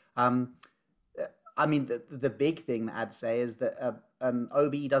same. I mean, the big thing that I'd say is that an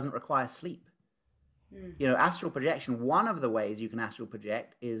OB doesn't require sleep. You know, astral projection, one of the ways you can astral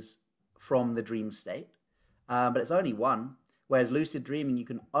project is from the dream state, but it's only one. Whereas lucid dreaming, you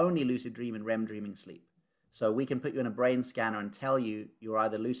can only lucid dream in REM dreaming sleep. So we can put you in a brain scanner and tell you you're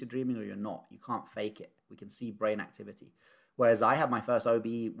either lucid dreaming or you're not. You can't fake it. We can see brain activity. Whereas I had my first OB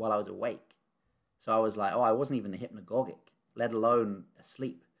while I was awake. So I was like, oh, I wasn't even hypnagogic, let alone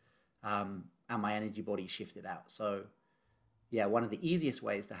asleep. And my energy body shifted out. So yeah, one of the easiest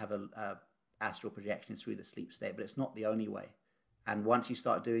ways to have a astral projection is through the sleep state, but it's not the only way. And once you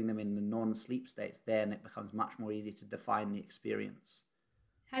start doing them in the non-sleep states, then it becomes much more easy to define the experience.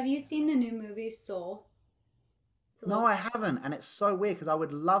 Have you seen the new movie Soul? No, I haven't. And it's so weird because I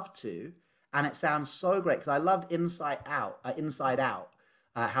would love to. And it sounds so great because I loved Inside Out,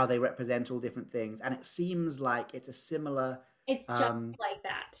 how they represent all different things. And it seems like it's a similar... It's just like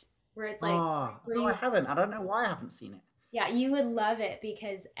that, where it's like... no, I haven't. I don't know why I haven't seen it. Yeah, you would love it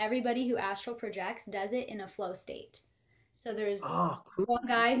because everybody who astral projects does it in a flow state. So there's cool. one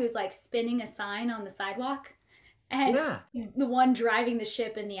guy who's like spinning a sign on the sidewalk, and Yeah. the one driving the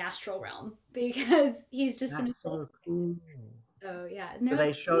ship in the astral realm because he's just in a That's flow so cool. state. So yeah, So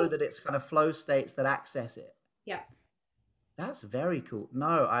they show that it's kind of flow states that access it. Yeah. That's very cool.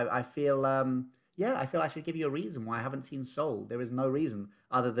 No, I feel I feel I should give you a reason why I haven't seen Soul. There is no reason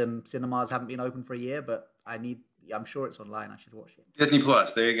other than cinemas haven't been open for a year, but I'm sure it's online. I should watch it. Disney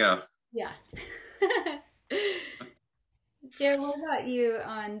Plus. There you go. Yeah. Jared, what about you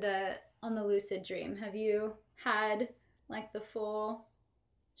on the lucid dream? Have you had like the full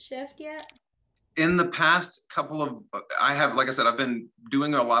shift yet? In the past couple of, I have, like I said, I've been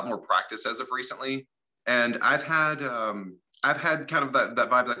doing a lot more practice as of recently, and I've had kind of that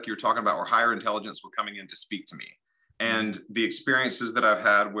vibe like you were talking about, where higher intelligence were coming in to speak to me, and the experiences that I've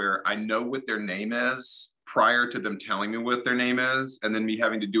had where I know what their name is prior to them telling me what their name is, and then me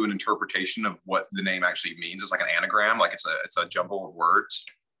having to do an interpretation of what the name actually means. It's like an anagram, like it's a jumble of words.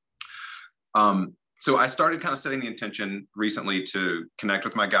 So I started kind of setting the intention recently to connect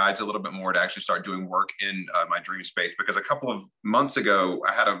with my guides a little bit more, to actually start doing work in my dream space, because a couple of months ago,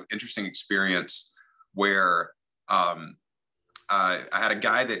 I had an interesting experience where I had a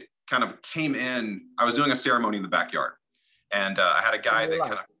guy that kind of came in. I was doing a ceremony in the backyard, and I had a guy that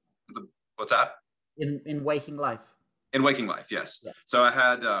kind of, what's that? In waking life. In waking life, yes. Yeah. So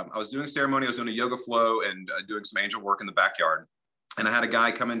I was doing ceremony, I was doing a yoga flow and doing some angel work in the backyard. And I had a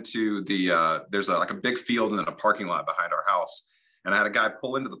guy come into there's like a big field and then a parking lot behind our house. And I had a guy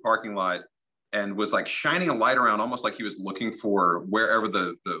pull into the parking lot and was like shining a light around, almost like he was looking for wherever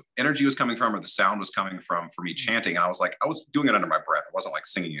the energy was coming from or the sound was coming from for me chanting. And I was doing it under my breath. I wasn't like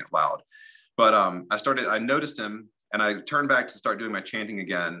singing it loud. But I noticed him, and I turned back to start doing my chanting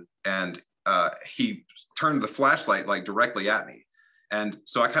again. And he turned the flashlight like directly at me. And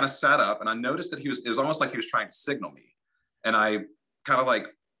so I kind of sat up, and I noticed that it was almost like he was trying to signal me. And I kind of like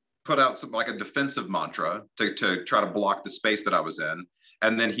put out some, like a defensive mantra to try to block the space that I was in.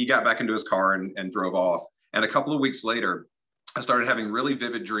 And then he got back into his car and drove off. And a couple of weeks later, I started having really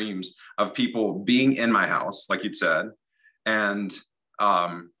vivid dreams of people being in my house, like you'd said. And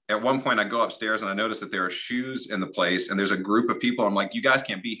at one point I go upstairs and I notice that there are shoes in the place, and there's a group of people. I'm like, you guys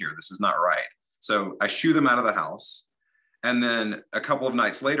can't be here. This is not right. So I shoo them out of the house. And then a couple of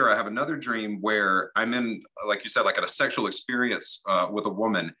nights later, I have another dream where I'm in, like you said, like at a sexual experience with a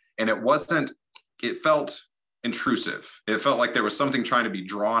woman. And it felt intrusive. It felt like there was something trying to be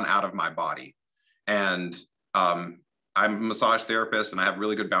drawn out of my body. And I'm a massage therapist, and I have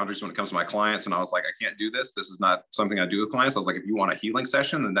really good boundaries when it comes to my clients. And I was like, I can't do this. This is not something I do with clients. I was like, if you want a healing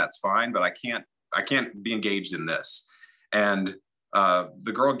session, then that's fine, but I can't be engaged in this. And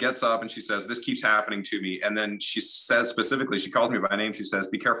the girl gets up and she says, this keeps happening to me. And then she says specifically, she calls me by name. She says,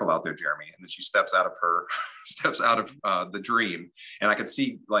 be careful out there, Jeremy. And then she steps out of the dream. And I could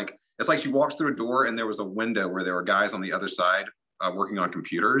see, like, it's like she walks through a door and there was a window where there were guys on the other side working on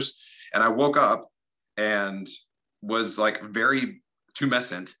computers. And I woke up and was like very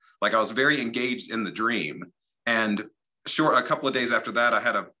tumescent. Like I was very engaged in the dream. And a couple of days after that, I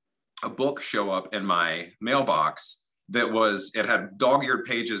had a book show up in my mailbox it had dog-eared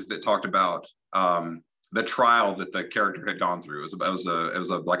pages that talked about the trial that the character had gone through.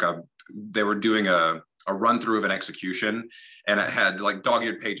 They were doing a run through of an execution, and it had like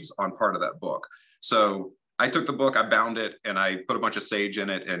dog-eared pages on part of that book. So I took the book, I bound it, and I put a bunch of sage in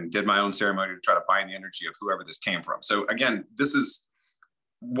it and did my own ceremony to try to bind the energy of whoever this came from. So again, this is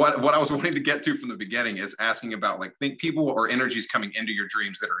what I was wanting to get to from the beginning, is asking about like people or energies coming into your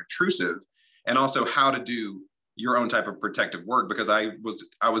dreams that are intrusive, and also how to do your own type of protective work, because I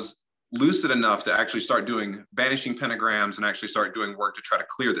was lucid enough to actually start doing banishing pentagrams and actually start doing work to try to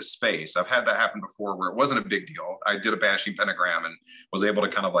clear the space. I've had that happen before where it wasn't a big deal. I did a banishing pentagram and was able to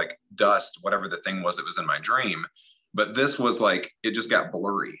kind of like dust whatever the thing was that was in my dream. But this was like, it just got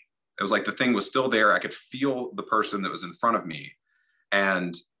blurry. It was like the thing was still there. I could feel the person that was in front of me.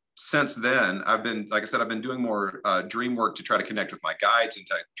 And since then, I've been doing more dream work to try to connect with my guides and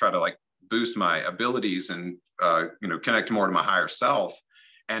to try to like boost my abilities and, connect more to my higher self.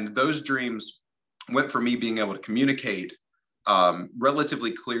 And those dreams went from me being able to communicate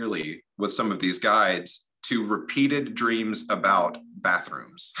relatively clearly with some of these guides to repeated dreams about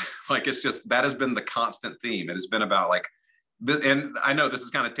bathrooms. Like, it's just, that has been the constant theme. It has been about like, and I know this is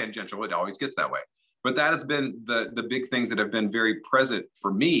kind of tangential. It always gets that way. But that has been the big things that have been very present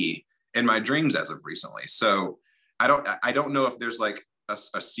for me in my dreams as of recently. So I don't know if there's like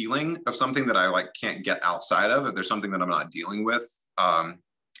a ceiling of something that I like can't get outside of, if there's something that I'm not dealing with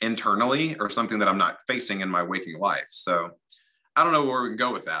internally, or something that I'm not facing in my waking life. So I don't know where we can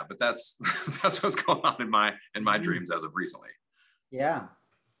go with that, but that's what's going on in my dreams as of recently. Yeah.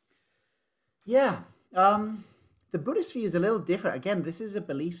 The Buddhist view is a little different. Again, this is a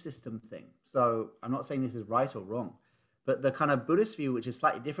belief system thing. So I'm not saying this is right or wrong, but the kind of Buddhist view, which is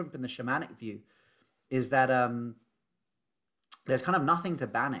slightly different from the shamanic view, is that there's kind of nothing to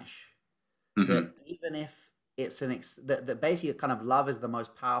banish. Mm-hmm. That even if it's that basically kind of love is the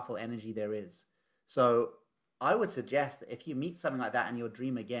most powerful energy there is. So I would suggest that if you meet something like that in your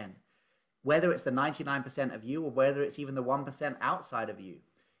dream again, whether it's the 99% of you or whether it's even the 1% outside of you,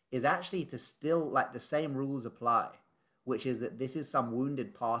 is actually to still, like, the same rules apply, which is that this is some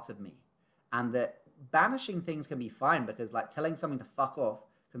wounded part of me, and that banishing things can be fine, because like telling something to fuck off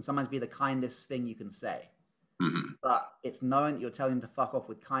can sometimes be the kindest thing you can say. Mm-hmm. But it's knowing that you're telling them to fuck off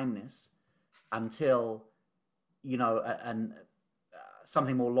with kindness until,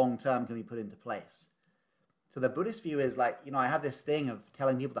 something more long-term can be put into place. So the Buddhist view is like, I have this thing of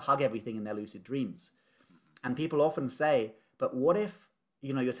telling people to hug everything in their lucid dreams. And people often say, but what if,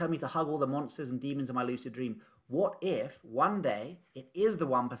 you're telling me to hug all the monsters and demons in my lucid dream. What if one day it is the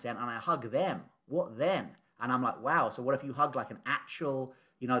 1% and I hug them? What then? And I'm like, wow. So what if you hug like an actual,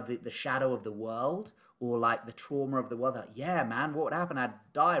 the shadow of the world, or like the trauma of the world? Like, yeah, man, what would happen? I'd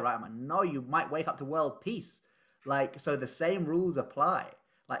die, right? I'm like, no, you might wake up to world peace. Like, so the same rules apply.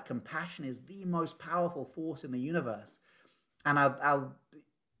 Like, compassion is the most powerful force in the universe. And I'll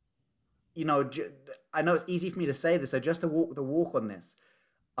I know it's easy for me to say this, so just to walk the walk on this.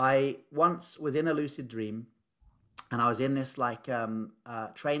 I once was in a lucid dream, and I was in this like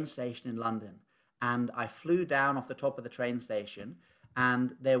train station in London, and I flew down off the top of the train station,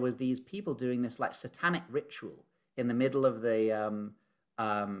 and there was these people doing this like satanic ritual in the middle of the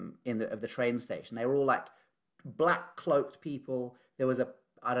of the train station. They were all like black cloaked people. There was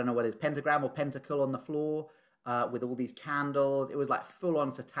I don't know what it is, pentagram or pentacle on the floor with all these candles. It was like full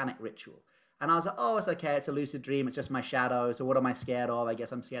on satanic ritual. And I was like, oh, it's okay. It's a lucid dream. It's just my shadow. So what am I scared of? I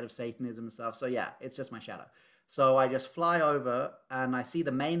guess I'm scared of Satanism and stuff. So yeah, it's just my shadow. So I just fly over and I see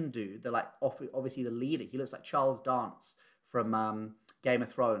the main dude, the like obviously the leader. He looks like Charles Dance from Game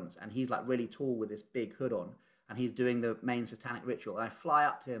of Thrones. And he's like really tall with this big hood on. And he's doing the main satanic ritual. And I fly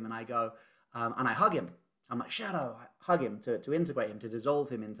up to him and I go, and I hug him. I'm like, Shadow, I hug him to integrate him, to dissolve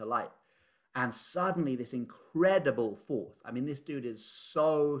him into light. And suddenly this incredible force. I mean, this dude is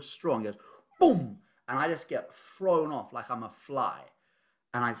so strong. He goes, boom. And I just get thrown off like I'm a fly.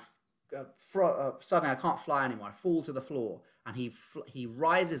 And suddenly I can't fly anymore. I fall to the floor. And he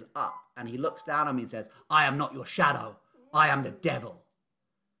rises up and he looks down on me and says, I am not your shadow. I am the devil.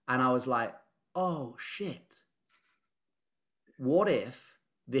 And I was like, oh, shit. What if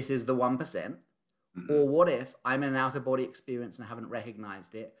this is the 1%? Mm-hmm. Or what if I'm in an out-of-body experience and I haven't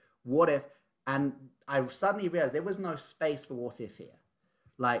recognized it? What if... And I suddenly realized there was no space for what if here.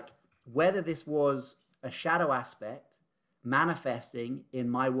 Like, whether this was a shadow aspect manifesting in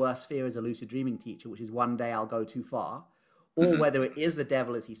my worst fear as a lucid dreaming teacher, which is one day I'll go too far, or whether it is the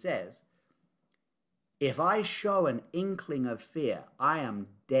devil, as he says, if I show an inkling of fear, I am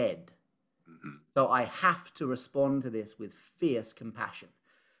dead. So I have to respond to this with fierce compassion.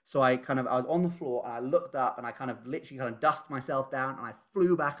 So I was on the floor and I looked up and I literally dusted myself down and I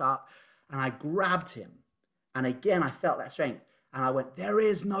flew back up and I grabbed him. And again, I felt that strength. And I went, there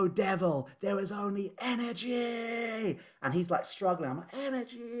is no devil. There is only energy. And he's like struggling. I'm like,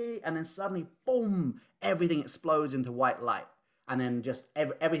 energy. And then suddenly, boom, everything explodes into white light. And then just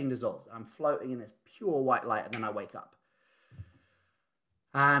everything dissolves. I'm floating in this pure white light. And then I wake up.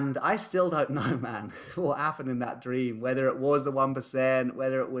 And I still don't know, man, what happened in that dream. Whether it was the 1%,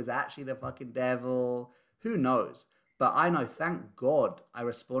 whether it was actually the fucking devil, who knows? But I know, thank God, I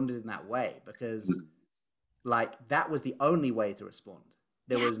responded in that way, because like that was the only way to respond.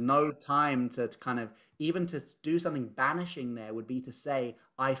 There was no time to even to do something banishing. There would be to say,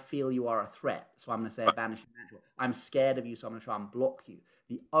 I feel you are a threat, so I'm going to say a banishing natural. I'm scared of you, so I'm going to try and block you.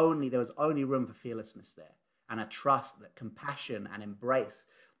 There was only room for fearlessness there. And a trust that compassion and embrace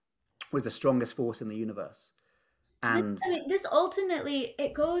was the strongest force in the universe. And this ultimately,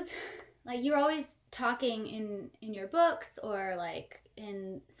 it goes, like, you're always talking in your books or like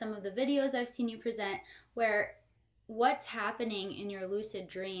in some of the videos I've seen you present, where what's happening in your lucid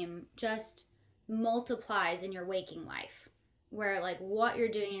dream just multiplies in your waking life, where like what you're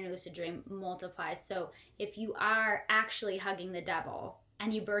doing in your lucid dream multiplies. So if you are actually hugging the devil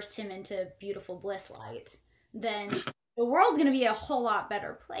and you burst him into beautiful bliss light, then the world's going to be a whole lot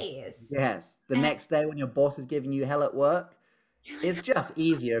better place. Yes. The next day when your boss is giving you hell at work, it's just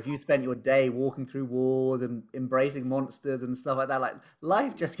easier if you spent your day walking through walls and embracing monsters and stuff like that. Like,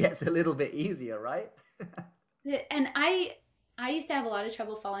 life just gets a little bit easier, right? And I used to have a lot of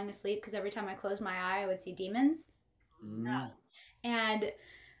trouble falling asleep because every time I closed my eye, I would see demons. And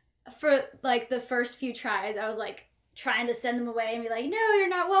for like the first few tries, I was like trying to send them away and be like, no, you're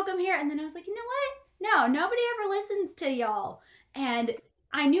not welcome here. And then I was like, you know what? No, nobody ever listens to y'all. And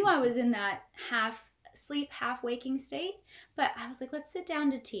I knew I was in that half sleep, half waking state, but I was like, let's sit down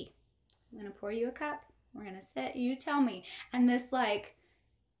to tea. I'm going to pour you a cup. We're going to sit, you tell me. And this like,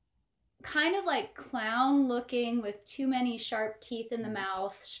 kind of like clown looking with too many sharp teeth in the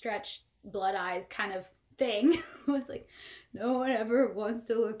mouth, stretched blood eyes kind of thing was like, no one ever wants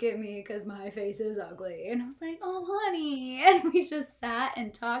to look at me because my face is ugly. And I was like, oh honey. And we just sat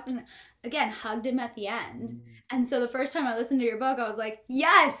and talked and again hugged him at the end. And so the first time I listened to your book, I was like,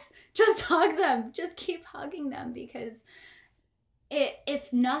 yes, just hug them, just keep hugging them, because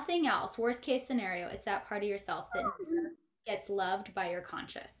if nothing else, worst case scenario, it's that part of yourself that gets loved by your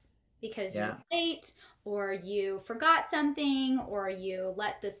conscious, because you're late or you forgot something or you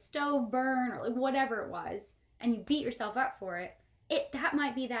let the stove burn or like whatever it was and you beat yourself up for it, that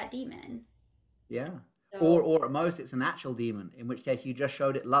might be that demon. Yeah. So, or at most it's an actual demon, in which case you just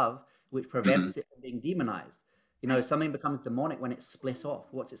showed it love, which prevents it from being demonized. You know, something becomes demonic when it splits off.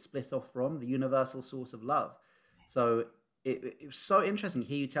 What's it split off from? The universal source of love. So it was so interesting to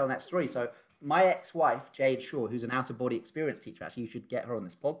hear you telling that story. So my ex-wife, Jade Shaw, who's an out-of-body experience teacher, actually, you should get her on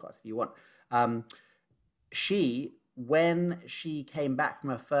this podcast if you want. When she came back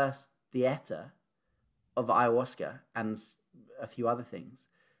from her first dieta of ayahuasca and a few other things,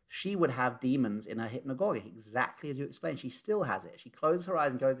 she would have demons in her hypnagogic, exactly as you explained. She still has it. She closes her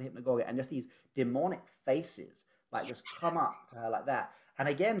eyes and goes to hypnagogic, and just these demonic faces like just come up to her like that. And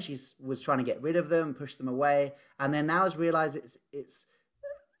again, she was trying to get rid of them, push them away, and then now has realized it's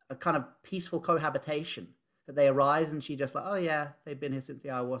a kind of peaceful cohabitation, that they arise, and she just like, oh yeah, they've been here since the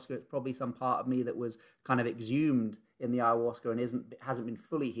ayahuasca. It's probably some part of me that was kind of exhumed in the ayahuasca and hasn't been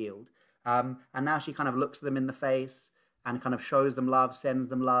fully healed. And now she kind of looks them in the face and kind of shows them love, sends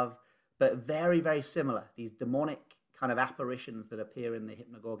them love, but very, very similar, these demonic kind of apparitions that appear in the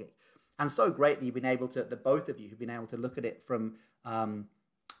hypnagogic. And so great that you've been able to, that both of you have been able to look at it from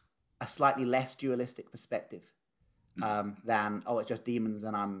a slightly less dualistic perspective than, oh, it's just demons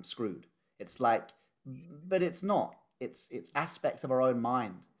and I'm screwed. It's like, but it's not. It's aspects of our own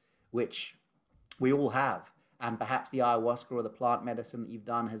mind, which we all have. And perhaps the ayahuasca or the plant medicine that you've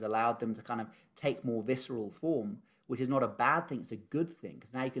done has allowed them to kind of take more visceral form, which is not a bad thing. It's a good thing,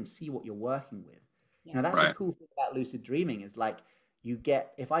 because now you can see what you're working with. Yeah. You know, that's the cool thing about lucid dreaming is like, you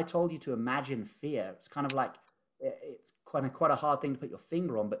get, if I told you to imagine fear, it's kind of like, it's quite a hard thing to put your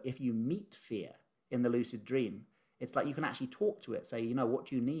finger on, but if you meet fear in the lucid dream, it's like you can actually talk to it, say, you know, what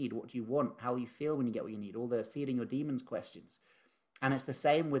do you need? What do you want? How do you feel when you get what you need? All the feeding your demons questions. And it's the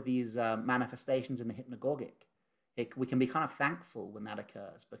same with these manifestations in the hypnagogic. We can be kind of thankful when that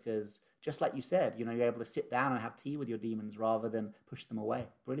occurs, because just like you said, you know, you're able to sit down and have tea with your demons rather than push them away.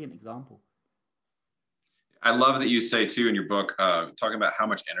 Brilliant example. I love that you say too in your book, talking about how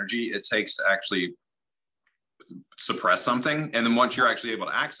much energy it takes to actually suppress something. And then once you're actually able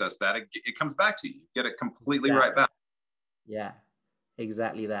to access that, it comes back to you. You get it completely right back. Yeah,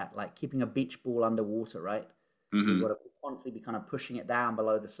 exactly that. Like keeping a beach ball underwater, right? We've got to constantly be kind of pushing it down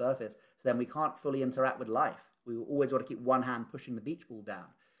below the surface. So then we can't fully interact with life. We always got to keep one hand pushing the beach ball down.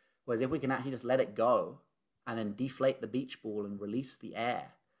 Whereas if we can actually just let it go and then deflate the beach ball and release the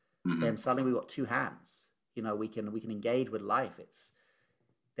air, then suddenly we've got two hands. You know, we can engage with life.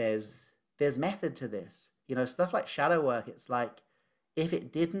 There's method to this. You know, stuff like shadow work, it's like if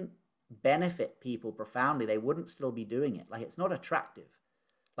it didn't benefit people profoundly, they wouldn't still be doing it. Like, it's not attractive.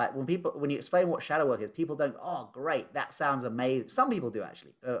 Like when you explain what shadow work is, people don't, oh, great, that sounds amazing. Some people do,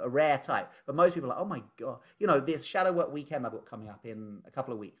 actually, a rare type. But most people are like, oh my God. You know, this shadow work weekend I've got coming up in a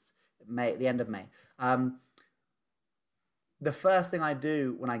couple of weeks, the end of May. The first thing I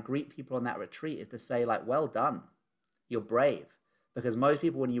do when I greet people on that retreat is to say, like, well done, you're brave. Because most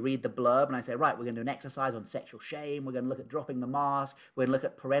people, when you read the blurb and I say, right, we're going to do an exercise on sexual shame, we're going to look at dropping the mask, we're going to look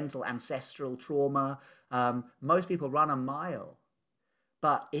at parental ancestral trauma, most people run a mile.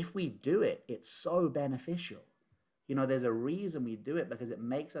 But if we do it, it's so beneficial. You know, there's a reason we do it, because it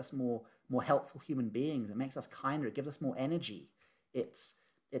makes us more helpful human beings. It makes us kinder. It gives us more energy. It's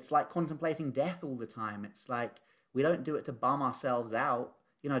like contemplating death all the time. It's like we don't do it to bum ourselves out.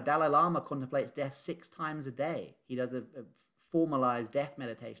 You know, Dalai Lama contemplates death 6 times a day. He does a formalized death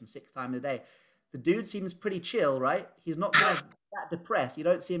meditation 6 times a day. The dude seems pretty chill, right? He's not kind of that depressed. You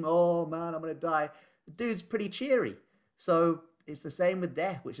don't see him, oh man, I'm going to die. The dude's pretty cheery. So it's the same with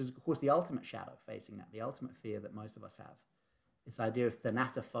death, which is, of course, the ultimate shadow facing that, the ultimate fear that most of us have. This idea of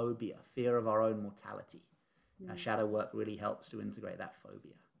thanatophobia, fear of our own mortality. Shadow work really helps to integrate that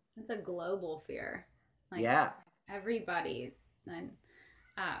phobia. It's a global fear. Like, yeah. Everybody. And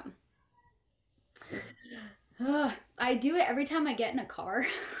I do it every time I get in a car.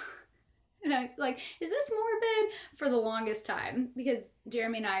 And I was like, is this morbid? For the longest time, because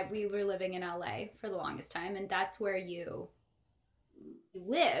Jeremy and I, we were living in LA for the longest time, and that's where you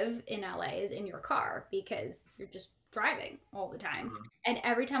live in LA, is in your car, because you're just driving all the time. And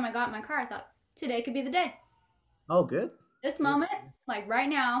every time I got in my car, I thought, today could be the day. Oh, good. This moment, like right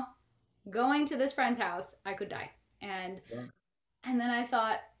now, going to this friend's house, I could die. And then I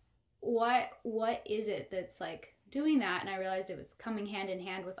thought, what is it that's like doing that? And I realized it was coming hand in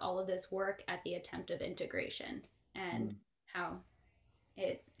hand with all of this work at the attempt of integration, and how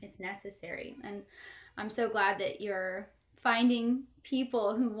it's necessary. And I'm so glad that you're finding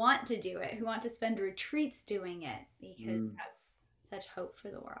people who want to do it, who want to spend retreats doing it, because that's such hope for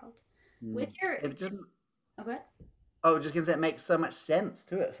the world. With your just because it makes so much sense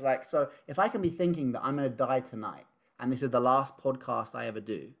to it. So if I can be thinking that I'm going to die tonight, and this is the last podcast I ever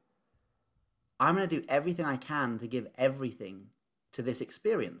do, I'm going to do everything I can to give everything to this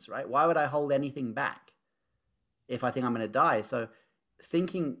experience, right? Why would I hold anything back if I think I'm going to die? So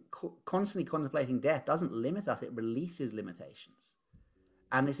thinking, constantly contemplating death doesn't limit us. It releases limitations.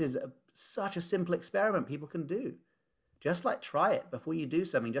 And this is such a simple experiment people can do. Just like try it before you do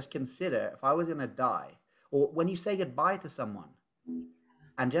something. Just consider, if I was going to die, or when you say goodbye to someone,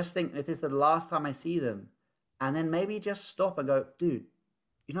 and just think, if this is the last time I see them, and then maybe just stop and go, dude,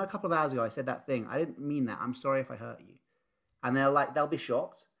 you know, a couple of hours ago I said that thing. I didn't mean that. I'm sorry if I hurt you. And they'll be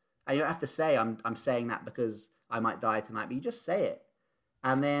shocked. And you don't have to say, I'm saying that because I might die tonight, but you just say it.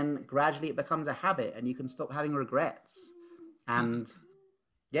 And then gradually it becomes a habit, and you can stop having regrets. And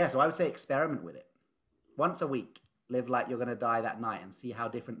yeah, so I would say experiment with it. Once a week, live like you're going to die that night, and see how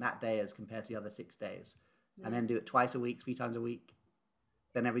different that day is compared to the other 6 days. And then do it twice a week, 3 times a week.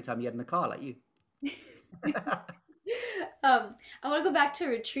 Then every time you get in the car, like you. I want to go back to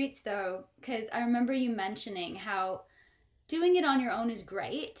retreats though, because I remember you mentioning how doing it on your own is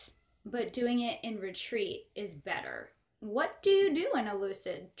great, but doing it in retreat is better. What do you do in a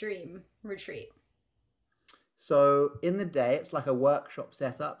lucid dream retreat? So in the day, it's like a workshop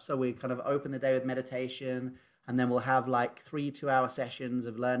setup. So we kind of open the day with meditation, and then we'll have like 3 2-hour sessions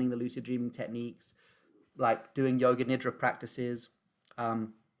of learning the lucid dreaming techniques, like doing yoga nidra practices,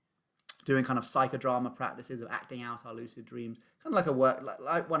 doing kind of psychodrama practices of acting out our lucid dreams, kind of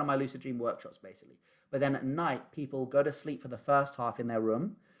like one of my lucid dream workshops, basically. But then at night, people go to sleep for the first half in their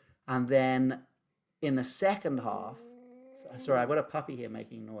room, and then in the second half, sorry, I've got a puppy here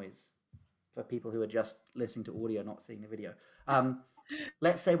making noise for people who are just listening to audio, not seeing the video.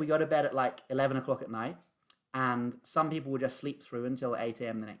 Let's say we go to bed at like 11 o'clock at night, and some people will just sleep through until 8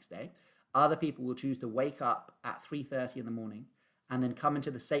 a.m. the next day. Other people will choose to wake up at 3:30 in the morning, and then come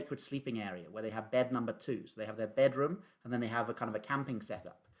into the sacred sleeping area where they have bed number 2. So they have their bedroom, and then they have a kind of a camping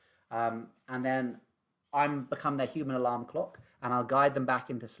setup. And then I'm become their human alarm clock, and I'll guide them back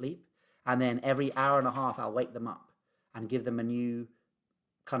into sleep. And then every hour and a half, I'll wake them up and give them a new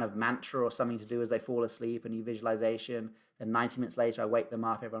kind of mantra or something to do as they fall asleep, a new visualization. Then 90 minutes later, I wake them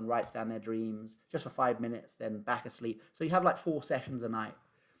up. Everyone writes down their dreams just for 5 minutes, then back asleep. So you have like 4 sessions a night.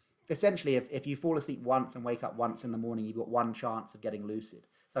 Essentially, if you fall asleep once and wake up once in the morning, you've got 1 chance of getting lucid.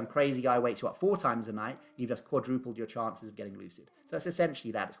 Some crazy guy wakes you up 4 times a night, you've just quadrupled your chances of getting lucid. So it's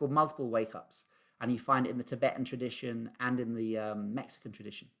essentially that. It's called multiple wake-ups. And you find it in the Tibetan tradition and in the Mexican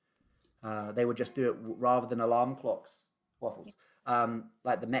tradition. They would just do it rather than alarm clocks, waffles.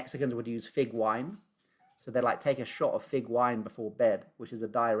 Like the Mexicans would use fig wine. So they'd like take a shot of fig wine before bed, which is a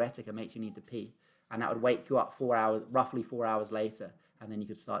diuretic and makes you need to pee. And that would wake you up 4 hours, roughly 4 hours later. And then you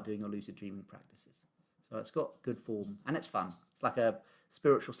could start doing your lucid dreaming practices. So it's got good form and it's fun. It's like a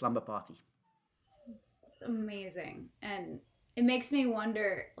spiritual slumber party. It's amazing. And it makes me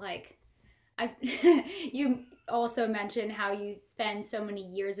wonder, like, you also mentioned how you spend so many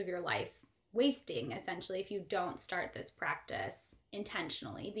years of your life wasting, essentially, if you don't start this practice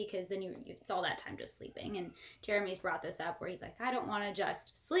intentionally, because then it's all that time just sleeping. And Jeremy's brought this up where he's like, I don't want to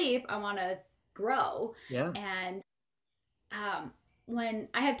just sleep, I want to grow. Yeah. And when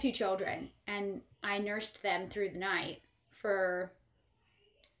I have 2 children and I nursed them through the night for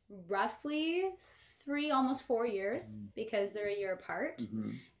roughly 3, almost 4 years, because they're a year apart,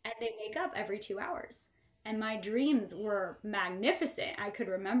 and they wake up every 2 hours. And my dreams were magnificent. I could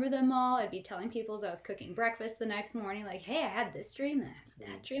remember them all. I'd be telling people as I was cooking breakfast the next morning, like, hey, I had this dream,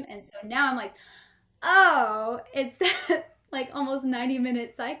 that dream. And so now I'm like, oh, it's that like almost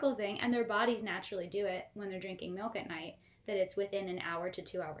 90-minute cycle thing. And their bodies naturally do it when they're drinking milk at night, that it's within an hour to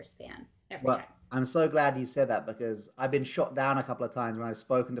 2 hour span every time. I'm so glad you said that, because I've been shot down a couple of times when I've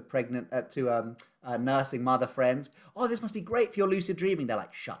spoken to nursing mother friends. Oh, this must be great for your lucid dreaming. They're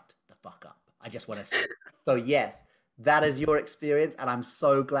like, shut the fuck up. I just want to sleep. So yes, that is your experience, and I'm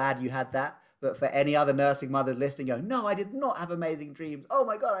so glad you had that. But for any other nursing mothers listening, going, no, I did not have amazing dreams. Oh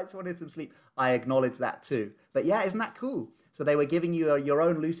my God, I just wanted some sleep. I acknowledge that too. But yeah, isn't that cool? So they were giving you your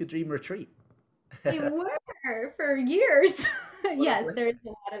own lucid dream retreat. They were for years. Yes, there is a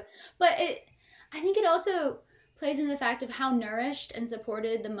lot of, but I think it also plays into the fact of how nourished and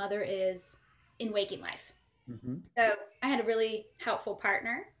supported the mother is in waking life. So I had a really helpful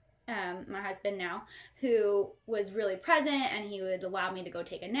partner, my husband now, who was really present, and he would allow me to go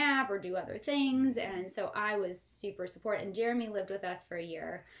take a nap or do other things. And so I was super supportive. And Jeremy lived with us for a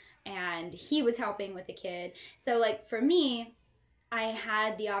year, and he was helping with the kid. So like for me, I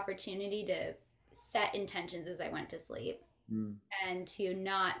had the opportunity to set intentions as I went to sleep and to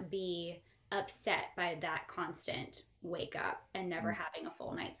not be upset by that constant wake up and never having a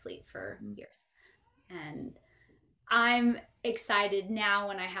full night's sleep for years. And I'm excited now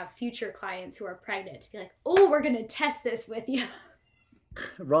when I have future clients who are pregnant to be like, oh, we're going to test this with you.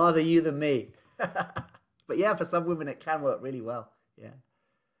 Rather you than me. But yeah, for some women, it can work really well. Yeah.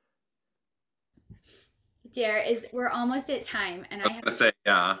 Jer, we're almost at time. And I have to say,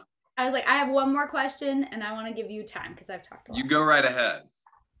 yeah. I was like, I have one more question and I want to give you time because I've talked a lot. You go right ahead.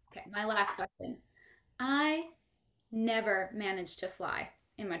 Okay, my last question. I never managed to fly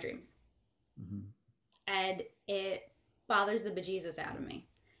in my dreams. And it bothers the bejesus out of me.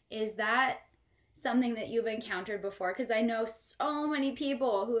 Is that something that you've encountered before? Because I know so many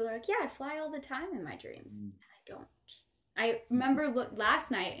people who are like, yeah, I fly all the time in my dreams. And I don't. I remember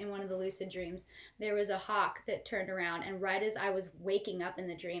last night in one of the lucid dreams, there was a hawk that turned around, and right as I was waking up in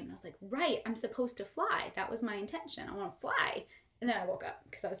the dream, I was like, right, I'm supposed to fly. That was my intention. I want to fly. And then I woke up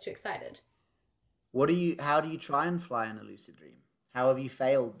because I was too excited. How do you try and fly in a lucid dream? How have you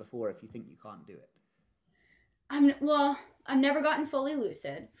failed before if you think you can't do it? I've never gotten fully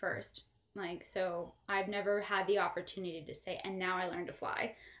lucid first. So I've never had the opportunity to say, and now I learned to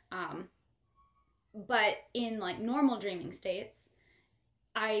fly. But in normal dreaming states,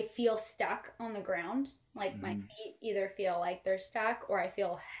 I feel stuck on the ground. My feet either feel like they're stuck, or I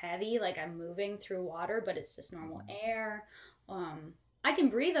feel heavy, like I'm moving through water, but it's just normal air. I can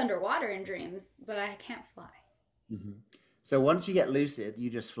breathe underwater in dreams, but I can't fly. So once you get lucid, you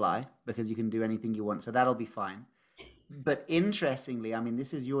just fly because you can do anything you want. So that'll be fine. But interestingly,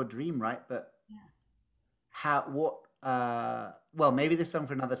 this is your dream, right? But maybe this is something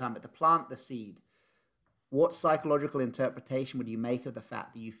for another time, but to plant the seed, what psychological interpretation would you make of the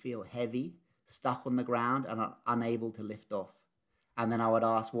fact that you feel heavy, stuck on the ground, and are unable to lift off? And then I would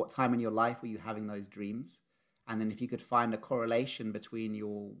ask, what time in your life were you having those dreams? And then if you could find a correlation between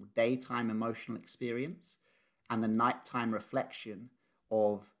your daytime emotional experience and the nighttime reflection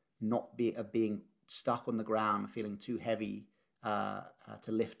of being stuck on the ground, feeling too heavy to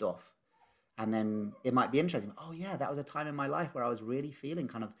lift off. And then it might be interesting. Oh yeah, that was a time in my life where I was really feeling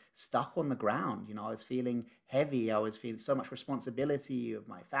kind of stuck on the ground. You know, I was feeling heavy. I was feeling so much responsibility of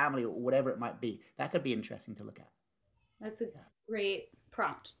my family or whatever it might be. That could be interesting to look at. That's a great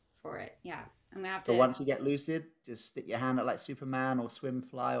prompt for it. Yeah. I'm gonna have So to. once you get lucid, just stick your hand out like Superman or swim,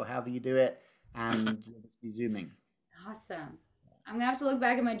 fly, or however you do it, and you'll just be zooming. Awesome. I'm gonna have to look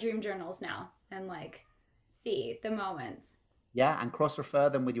back at my dream journals now and like see the moments. Yeah, and cross-refer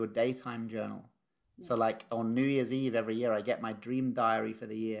them with your daytime journal. Yeah. So like on New Year's Eve every year, I get my dream diary for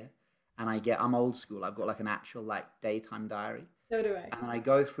the year, and I'm old school. I've got like an actual like daytime diary, So do I. and then I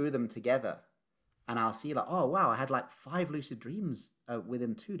go through them together, and I'll see like, oh wow, I had like 5 lucid dreams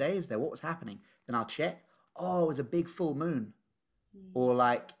within 2 days there. What was happening? Then I'll check. Oh, it was a big full moon. Or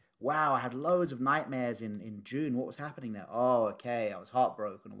like, wow, I had loads of nightmares in June. What was happening there? Oh, okay, I was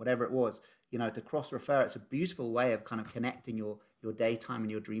heartbroken or whatever it was. You know, to cross refer, it's a beautiful way of kind of connecting your daytime and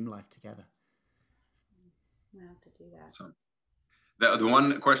your dream life together. I'm gonna have to do that. So the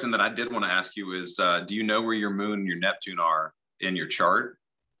one question that I did want to ask you is, do you know where your moon and your Neptune are in your chart?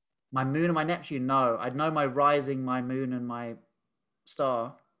 My moon and my Neptune, no. I know my rising, my moon, and my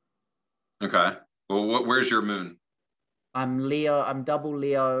star. Okay. Well, where's your moon? I'm Leo. I'm double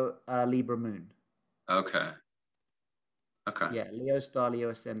Leo, Libra moon. Okay. Okay. Yeah, Leo star, Leo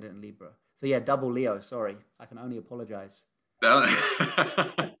ascendant, and Libra. So yeah, double Leo. Sorry, I can only apologize.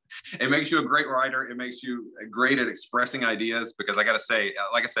 It makes you a great writer. It makes you great at expressing ideas, because I got to say,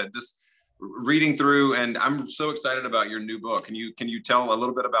 like I said, just reading through, and I'm so excited about your new book. Can you tell a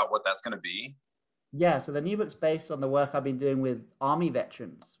little bit about what that's going to be? Yeah, so the new book's based on the work I've been doing with Army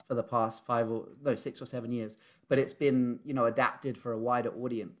veterans for the past 6 or 7 years, but it's been, you know, adapted for a wider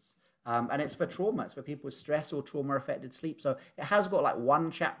audience. And it's for trauma. It's for people with stress or trauma-affected sleep. So it has got like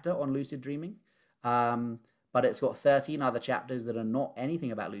one chapter on lucid dreaming, but it's got 13 other chapters that are not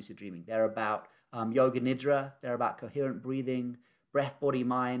anything about lucid dreaming. They're about yoga nidra. They're about coherent breathing, breath, body,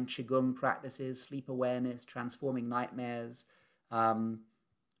 mind, qigong practices, sleep awareness, transforming nightmares.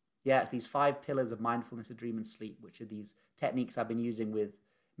 Yeah, it's these 5 pillars of mindfulness of dream and sleep, which are these techniques I've been using with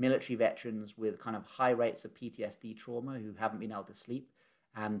military veterans with kind of high rates of PTSD trauma who haven't been able to sleep.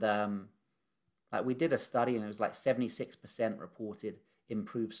 And like we did a study, and it was like 76% reported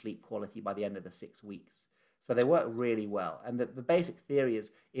improved sleep quality by the end of the 6 weeks. So they work really well. And the basic theory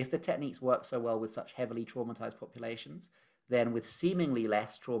is, if the techniques work so well with such heavily traumatized populations, then with seemingly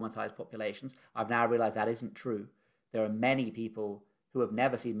less traumatized populations, I've now realized that isn't true. There are many people who have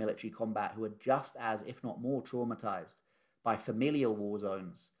never seen military combat who are just as, if not more, traumatized by familial war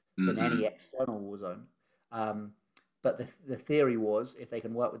zones than any external war zone. But the theory was, if they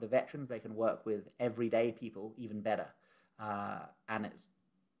can work with the veterans, they can work with everyday people even better. And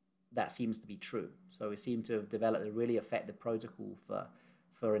that seems to be true. So we seem to have developed a really effective protocol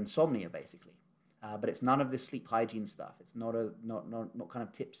for insomnia, basically. But it's none of this sleep hygiene stuff. It's not kind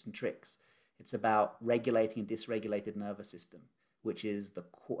of tips and tricks. It's about regulating a dysregulated nervous system, which is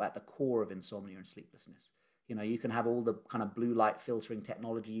at the core of insomnia and sleeplessness. You know, you can have all the kind of blue light filtering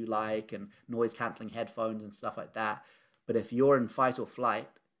technology you like and noise canceling headphones and stuff like that. But if you're in fight or flight,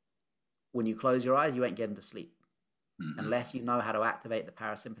 when you close your eyes, you ain't getting to sleep. Unless you know how to activate the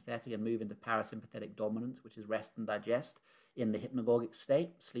parasympathetic and move into parasympathetic dominance, which is rest and digest in the hypnagogic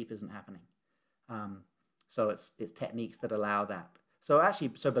state, sleep isn't happening. So it's techniques that allow that. So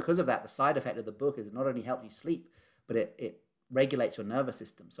because of that, the side effect of the book is it not only helps you sleep, but it regulates your nervous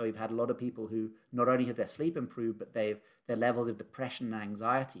system. So we've had a lot of people who not only have their sleep improved, but their levels of depression and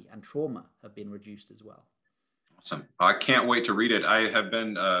anxiety and trauma have been reduced as well. Awesome. I can't wait to read it. I've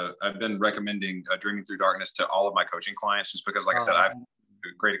been recommending Dreaming Through Darkness to all of my coaching clients, just because, like I said, I've had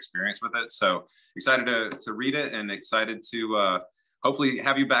a great experience with it. So excited to read it, and excited to hopefully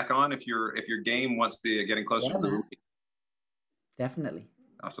have you back on if you're game once the getting closer to the movie. Definitely.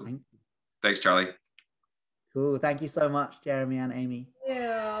 Awesome. Thanks, Charlie. Cool. Thank you so much, Jeremy and Amy. Thank you.